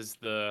misses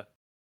the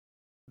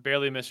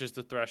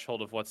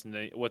threshold of what's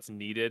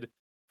needed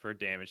for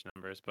damage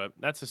numbers. But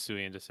that's a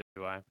Suian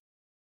Decidueye.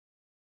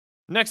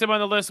 Next up on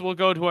the list, we'll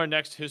go to our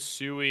next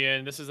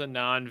Hisuian. This is a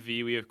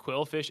non-V. We have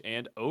Quillfish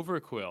and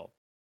Overquill.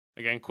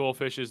 Again,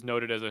 Quillfish is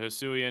noted as a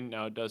Hisuian.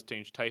 Now it does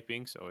change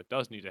typing, so it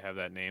does need to have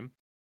that name.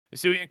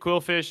 Hisuian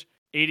Quillfish,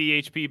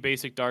 80 HP,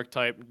 basic dark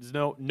type. There's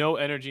no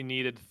energy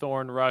needed.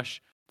 Thorn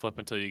Rush. Flip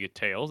until you get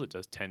tails. It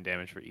does 10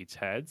 damage for each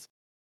heads.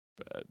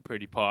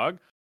 Pretty pog.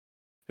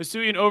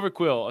 Hisuian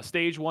Overquill, a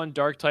stage 1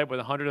 dark type with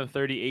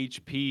 130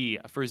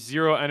 HP for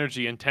 0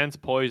 energy, intense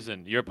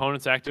poison. Your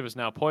opponent's active is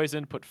now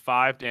poisoned. Put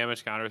 5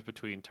 damage counters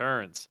between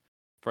turns.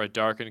 For a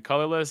dark and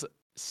colorless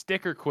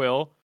Sticker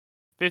Quill,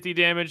 50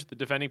 damage. The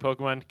defending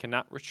Pokemon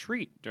cannot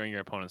retreat during your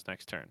opponent's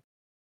next turn.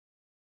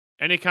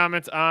 Any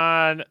comments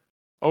on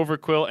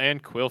Overquill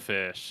and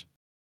Quillfish?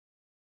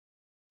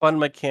 Fun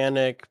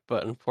mechanic,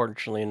 but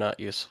unfortunately not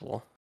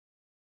useful.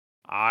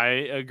 I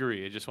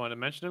agree. I just wanted to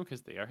mention them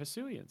because they are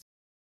Hisuians.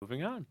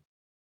 Moving on.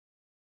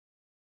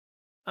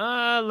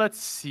 Let's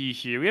see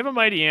here. We have a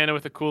Mighty Anna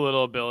with a cool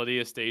little ability,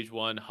 a stage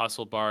 1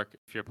 Hustle Bark.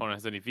 If your opponent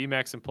has any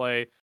VMAX in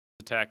play,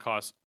 attack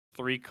costs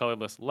 3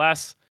 colorless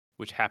less,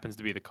 which happens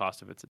to be the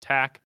cost of its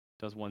attack.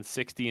 Does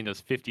 160 and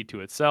does 50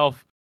 to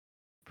itself.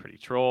 Pretty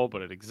troll,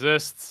 but it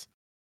exists.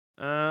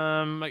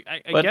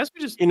 I But guess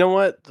we just you know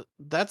what?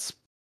 That's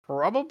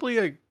probably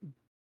a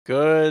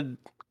good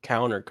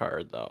counter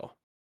card, though.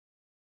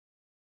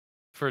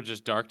 for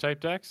just dark type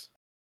decks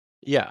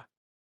Yeah,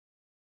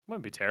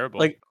 wouldn't be terrible.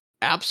 like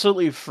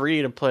absolutely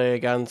free to play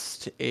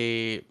against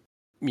a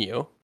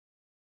Mew,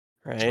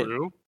 right?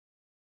 True,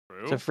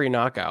 It's a true. free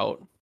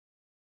knockout.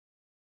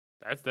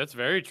 That's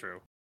very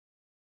true.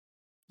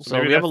 So So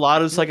maybe we have a that's lot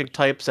the of move. psychic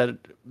types that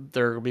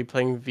they're gonna be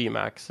playing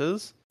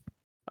VMAXs.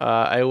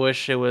 I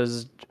wish it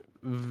was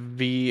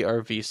V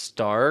or V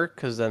star,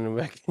 because then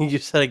we can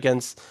use that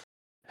against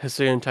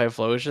Hisuian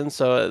Typhlosion.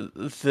 So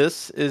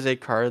this is a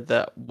card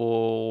that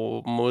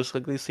will most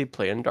likely see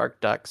play in dark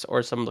decks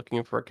or some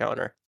looking for a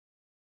counter.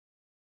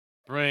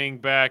 Bring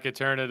back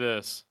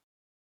Eternatus.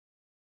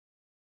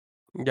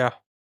 Yeah.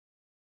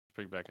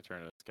 Bring back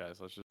Eternatus,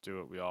 guys. Let's just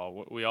do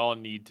what we all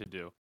need to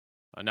do.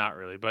 Not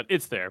really, but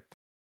it's there.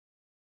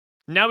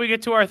 Now we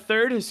get to our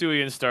third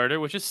Hisuian starter,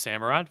 which is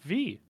Samurott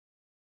V.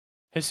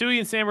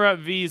 Hisuian Samurott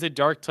V is a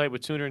dark type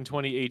with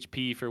 220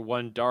 HP for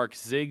 1 dark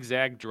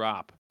zigzag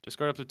drop.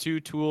 Discard up to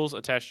 2 tools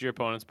attached to your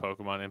opponent's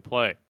Pokemon in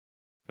play.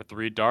 For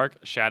 3 dark,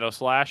 Shadow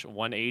Slash,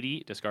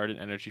 180, discard an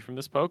energy from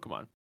this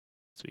Pokemon.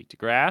 Speak to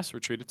Grass,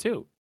 retreat a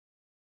 2.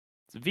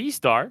 It's V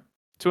Star,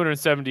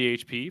 270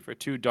 HP for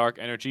 2 dark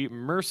energy,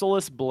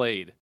 Merciless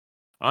Blade.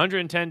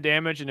 110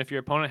 damage, and if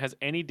your opponent has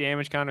any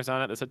damage counters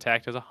on it, this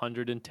attack does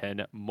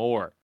 110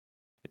 more.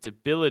 Its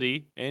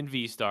ability in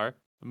V Star,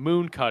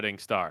 Moon Cutting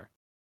Star.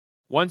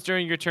 Once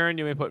during your turn,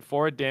 you may put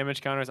 4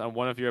 damage counters on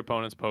one of your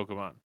opponent's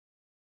Pokemon.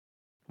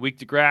 Weak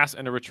to Grass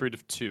and a retreat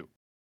of 2.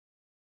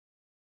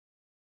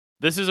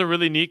 This is a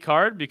really neat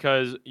card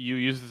because you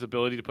use this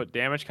ability to put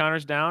damage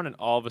counters down, and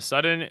all of a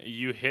sudden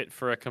you hit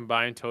for a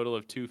combined total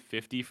of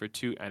 250 for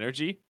 2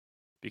 energy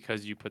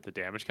because you put the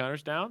damage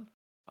counters down.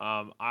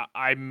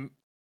 I'm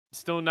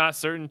still not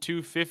certain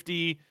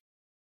 250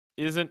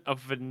 isn't a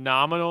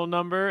phenomenal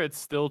number. It's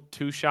still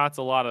 2 shots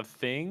a lot of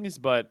things,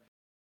 but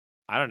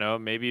I don't know.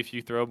 Maybe if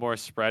you throw more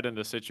spread in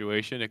the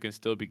situation, it can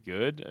still be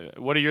good.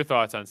 What are your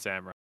thoughts on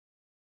Samurai?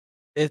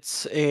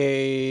 It's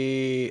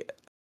a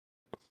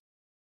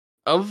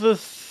of the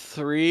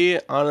three,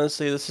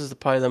 honestly, this is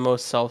probably the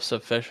most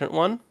self-sufficient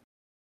one.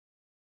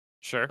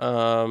 Sure.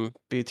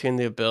 Between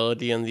the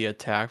ability and the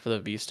attack for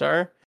the V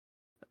Star.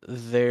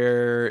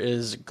 There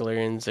is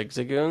Galarian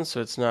Zigzagoon,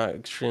 so it's not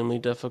extremely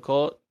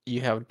difficult.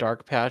 You have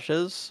Dark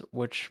Patches,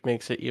 which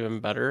makes it even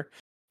better.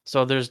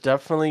 So there's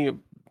definitely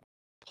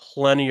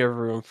plenty of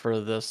room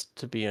for this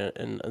to be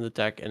in the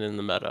deck and in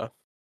the meta.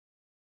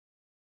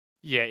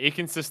 Yeah, it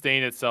can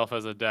sustain itself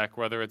as a deck.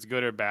 Whether it's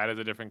good or bad is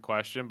a different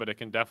question, but it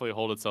can definitely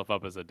hold itself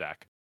up as a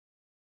deck.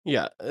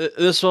 Yeah,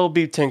 this will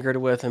be tinkered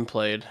with and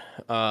played.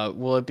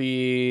 Will it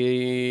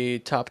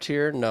be top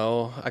tier?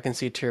 No, I can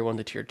see tier 1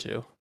 to tier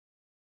 2.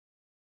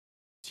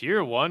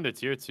 Tier 1 to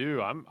tier 2,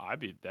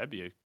 that'd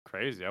be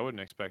crazy. I wouldn't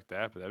expect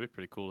that, but that'd be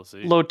pretty cool to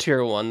see. Low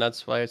tier 1,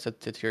 that's why I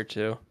said to tier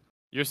 2.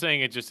 You're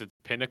saying it's just a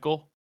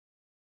pinnacle,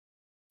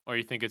 or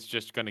you think it's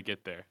just gonna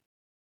get there?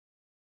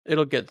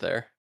 It'll get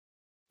there.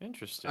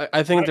 Interesting.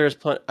 I think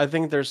I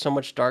think there's so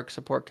much dark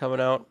support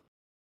coming out.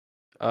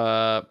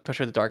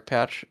 Especially the dark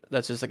patch.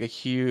 That's just like a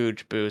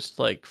huge boost.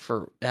 Like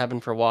for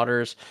happened for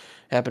waters,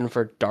 happened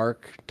for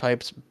dark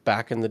types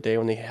back in the day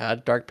when they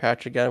had dark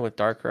patch again with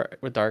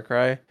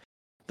Darkrai.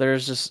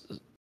 There's just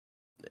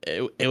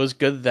it was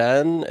good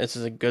then. This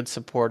is a good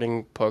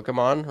supporting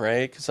Pokemon,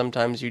 right? Because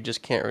sometimes you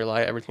just can't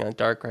rely everything on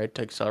Darkrai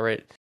to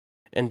accelerate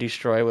and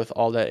destroy with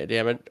all that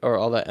damage or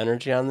all that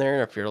energy on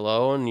there. If you're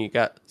low and you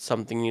got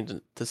something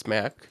you to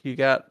smack, you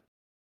got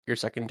your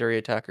secondary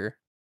attacker.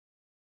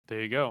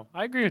 There you go.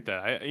 I agree with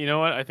that. You know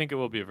what? I think it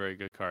will be a very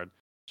good card.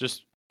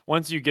 Just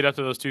once you get up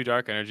to those 2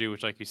 dark energy,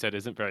 which, like you said,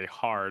 isn't very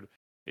hard,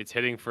 it's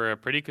hitting for a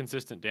pretty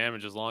consistent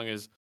damage as long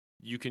as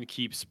you can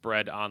keep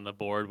spread on the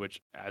board, which,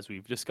 as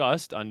we've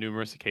discussed on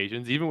numerous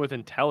occasions, even with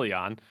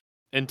Inteleon,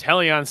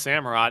 Inteleon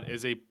Samurott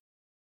is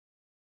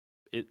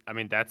I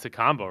mean, that's a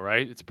combo,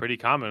 right? It's a pretty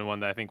common one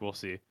that I think we'll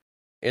see.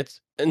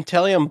 It's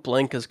Intellium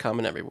Blink is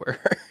common everywhere.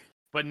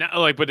 But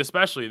now, but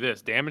especially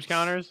this damage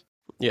counters.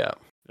 Yeah.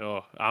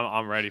 Oh,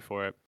 I'm ready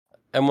for it.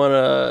 I'm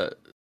gonna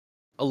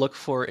look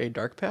for a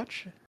dark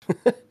patch.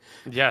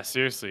 Yeah,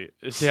 seriously.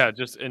 Yeah,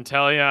 just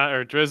Inteleon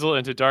or Drizzle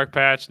into Dark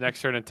Patch.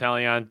 Next turn,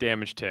 Inteleon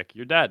damage tick.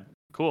 You're dead.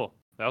 Cool.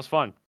 That was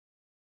fun.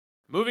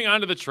 Moving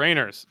on to the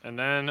trainers, and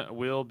then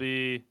we'll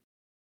be.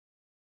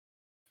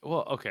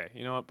 Well, okay.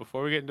 You know what?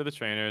 Before we get into the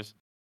trainers,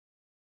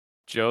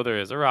 Joe, there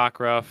is a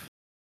Rockruff,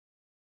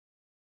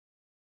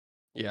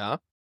 Yeah.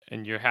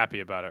 and you're happy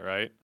about it,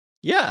 right?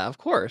 Yeah, of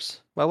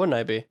course. Why wouldn't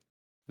I be?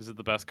 Is it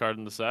the best card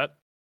in the set?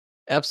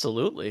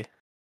 Absolutely.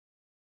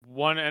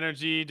 One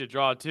energy to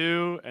draw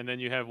two, and then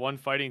you have one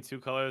fighting, two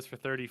colors for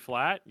 30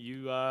 flat.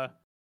 You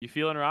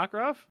feeling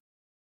Rockruff?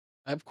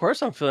 Of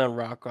course I'm feeling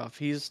Rockoff.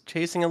 He's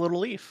chasing a little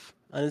leaf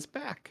on his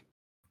back.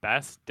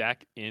 Best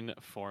deck in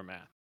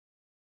format.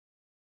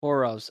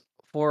 Four ofs.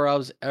 Four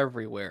ofs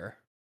everywhere.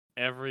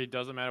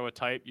 Doesn't matter what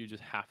type, you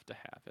just have to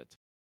have it.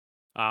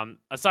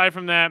 Aside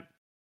from that,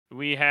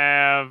 we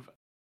have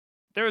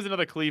there was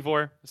another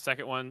Cleavor, the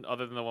second one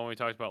other than the one we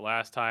talked about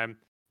last time.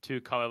 Two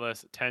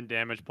colorless, 10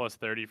 damage plus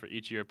 30 for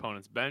each of your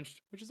opponent's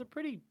benched, which is a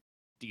pretty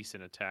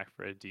decent attack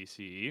for a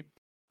DCE.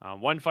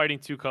 One fighting,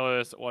 two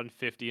colorless,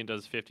 150 and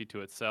does 50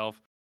 to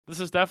itself. This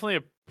is definitely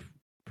a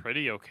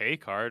pretty okay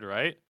card,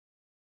 right?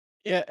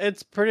 Yeah,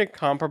 it's pretty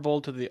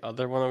comparable to the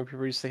other one that we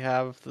previously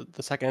have.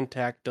 The second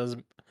attack does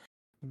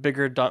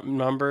bigger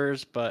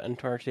numbers, but in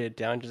turn it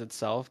damages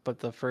itself. But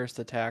the first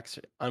attacks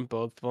on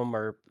both of them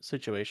are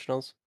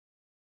situationals.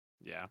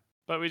 Yeah,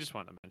 but we just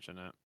wanted to mention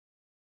it.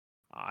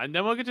 And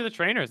then we'll get to the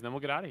trainers, and then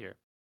we'll get out of here.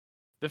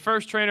 The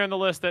first trainer on the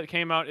list that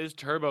came out is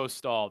Turbo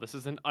Stall. This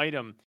is an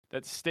item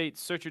that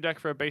states search your deck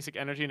for a basic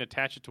energy and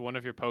attach it to one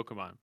of your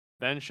Pokemon.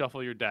 Then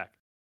shuffle your deck.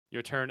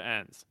 Your turn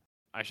ends.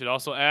 I should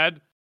also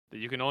add that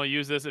you can only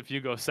use this if you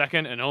go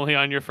second and only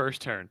on your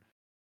first turn.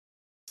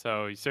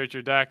 So you search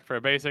your deck for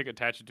a basic,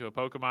 attach it to a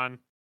Pokemon,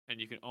 and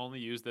you can only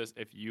use this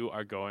if you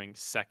are going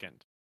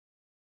second.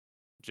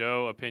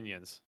 Joe,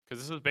 opinions?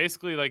 Because this is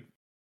basically like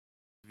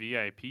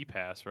VIP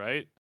pass,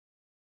 right?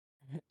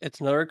 It's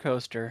another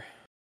coaster,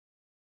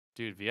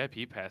 Dude,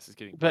 VIP pass is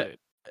getting but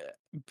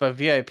played. but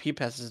VIP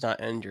pass does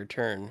not end your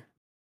turn.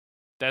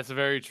 That's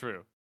very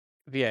true.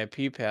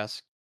 VIP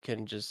pass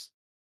can just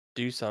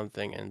do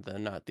something and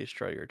then not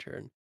destroy your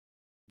turn.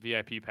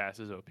 VIP pass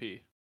is OP.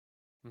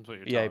 That's what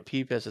you're telling me.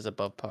 VIP pass is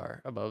above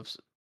par, above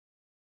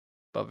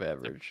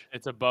average.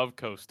 It's above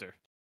coaster.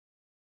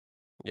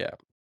 Yeah.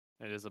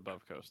 It is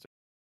above coaster.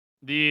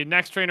 The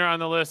next trainer on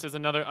the list is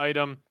another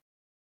item,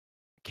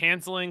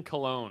 canceling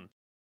Cologne.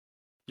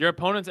 Your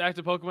opponent's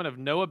active Pokemon have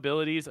no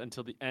abilities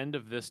until the end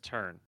of this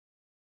turn.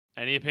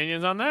 Any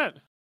opinions on that?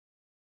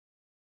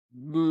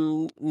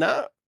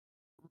 Not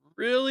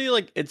really.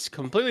 Like it's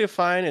completely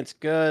fine. It's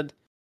good.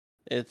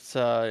 It's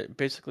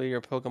basically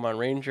your Pokemon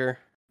Ranger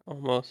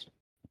almost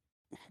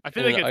I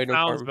feel in like an it item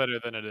sounds form. better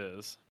than it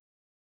is.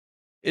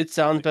 It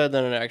sounds better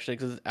than it actually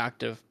because it's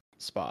active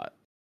spot,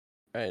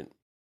 right?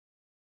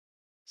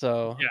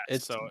 So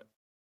Yes. So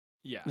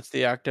yeah, it's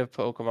the active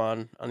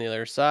Pokemon on the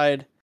other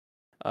side.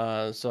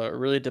 So it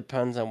really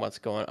depends on what's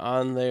going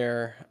on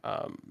there.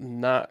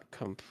 Not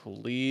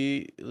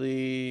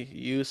completely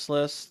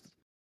useless.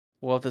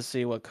 We'll have to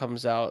see what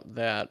comes out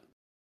that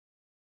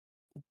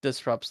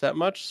disrupts that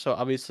much. So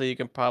obviously you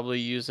can probably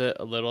use it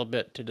a little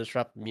bit to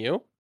disrupt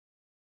Mew.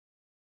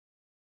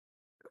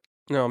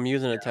 No,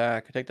 Mew's an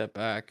attack. I take that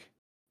back.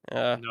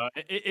 Yeah, no,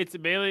 it's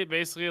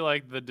basically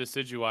like the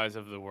Decidueyes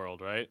of the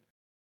world, right?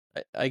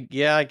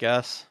 yeah, I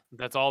guess.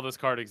 That's all this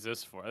card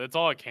exists for. That's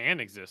all it can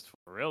exist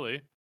for,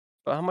 really.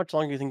 But how much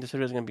longer do you think this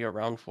video is gonna be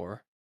around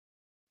for?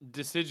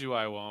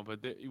 Decidueye won't, but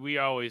we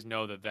always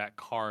know that that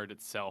card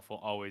itself will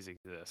always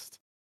exist.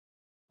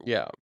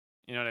 Yeah,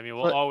 You know what I mean?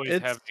 We'll but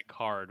always have a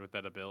card with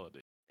that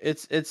ability.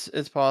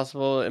 it's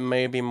possible it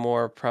may be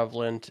more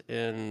prevalent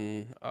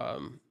in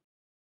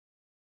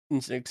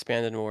it's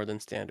expanded more than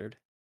standard.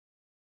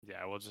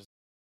 Yeah, we'll just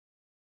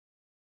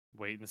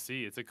wait and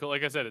see. It's a cool,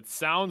 like I said, it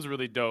sounds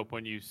really dope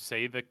when you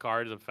say the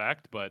card's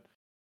effect, but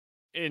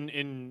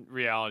in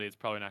reality, it's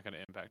probably not going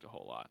to impact a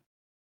whole lot.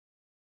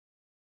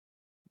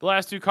 The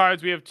last two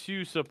cards, we have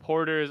two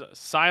supporters.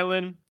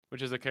 Silent,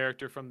 which is a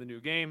character from the new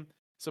game.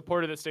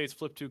 Supporter that states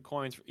flip 2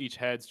 coins for each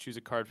heads, choose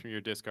a card from your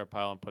discard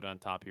pile and put it on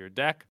top of your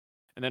deck.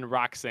 And then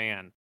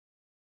Roxanne.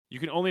 You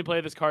can only play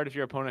this card if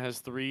your opponent has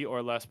 3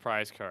 or less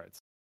prize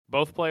cards.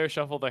 Both players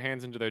shuffle their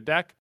hands into their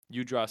deck.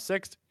 You draw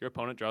 6, your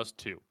opponent draws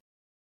 2.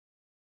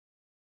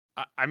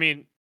 I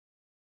mean,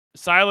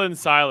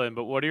 silent,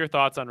 but what are your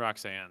thoughts on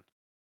Roxanne?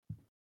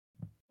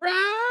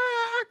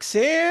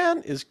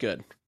 Roxanne is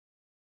good.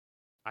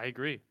 I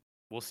agree.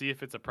 We'll see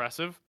if it's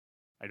oppressive.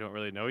 I don't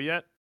really know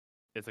yet.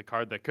 It's a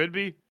card that could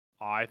be.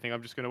 I think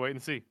I'm just going to wait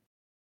and see.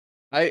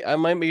 I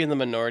might be in the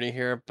minority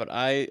here, but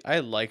I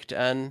liked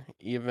N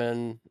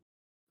even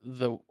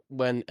the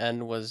when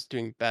N was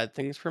doing bad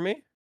things for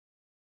me.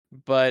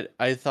 but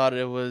I thought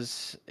it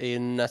was a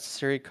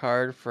necessary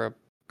card for a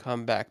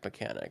comeback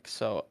mechanic.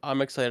 So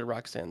I'm excited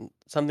Roxanne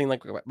something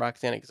like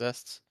Roxanne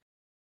exists.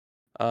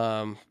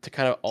 To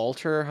kind of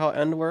alter how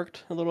End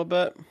worked a little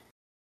bit.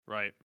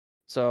 Right.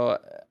 So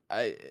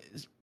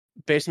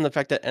based on the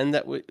fact that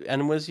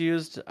End was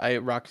used, I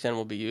Roxanne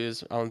will be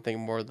used. I don't think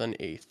more than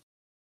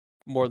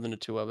a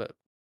two of it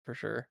for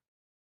sure.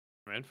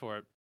 I'm in for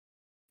it.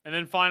 And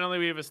then finally,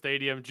 we have a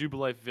stadium,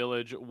 Jubilife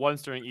Village.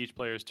 Once during each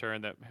player's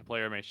turn, that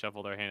player may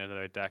shuffle their hand into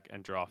their deck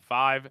and draw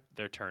 5.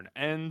 Their turn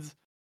ends.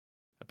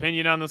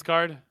 Opinion on this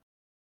card?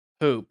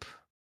 Hoop,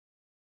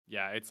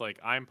 Yeah, it's like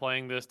I'm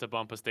playing this to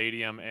bump a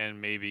stadium and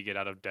maybe get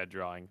out of dead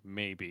drawing.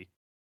 Maybe.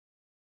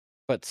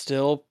 but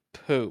still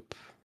poop.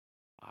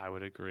 I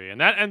would agree. And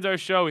that ends our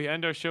show. We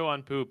end our show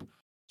on poop.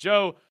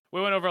 Joe,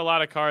 we went over a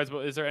lot of cards,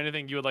 but is there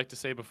anything you would like to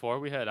say before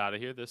we head out of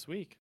here this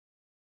week?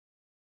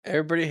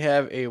 Everybody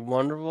have a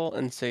wonderful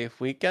and safe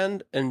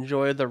weekend.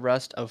 Enjoy the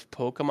rest of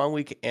Pokemon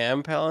Week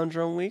and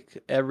Palindrome Week.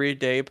 Every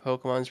day,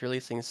 Pokemon's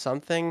releasing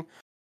something,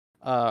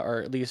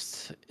 or at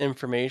least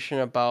information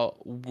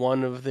about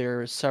one of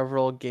their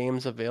several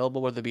games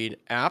available, whether it be an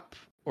app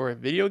or a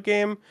video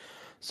game.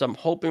 So I'm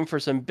hoping for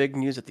some big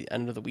news at the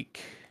end of the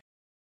week.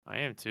 I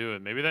am too.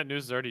 And maybe that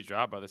news is already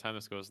dropped by the time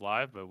this goes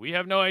live, but we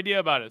have no idea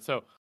about it.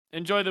 So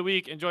enjoy the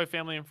week, enjoy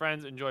family and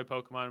friends, enjoy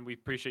Pokemon. We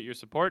appreciate your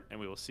support, and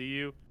we will see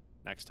you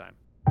next time.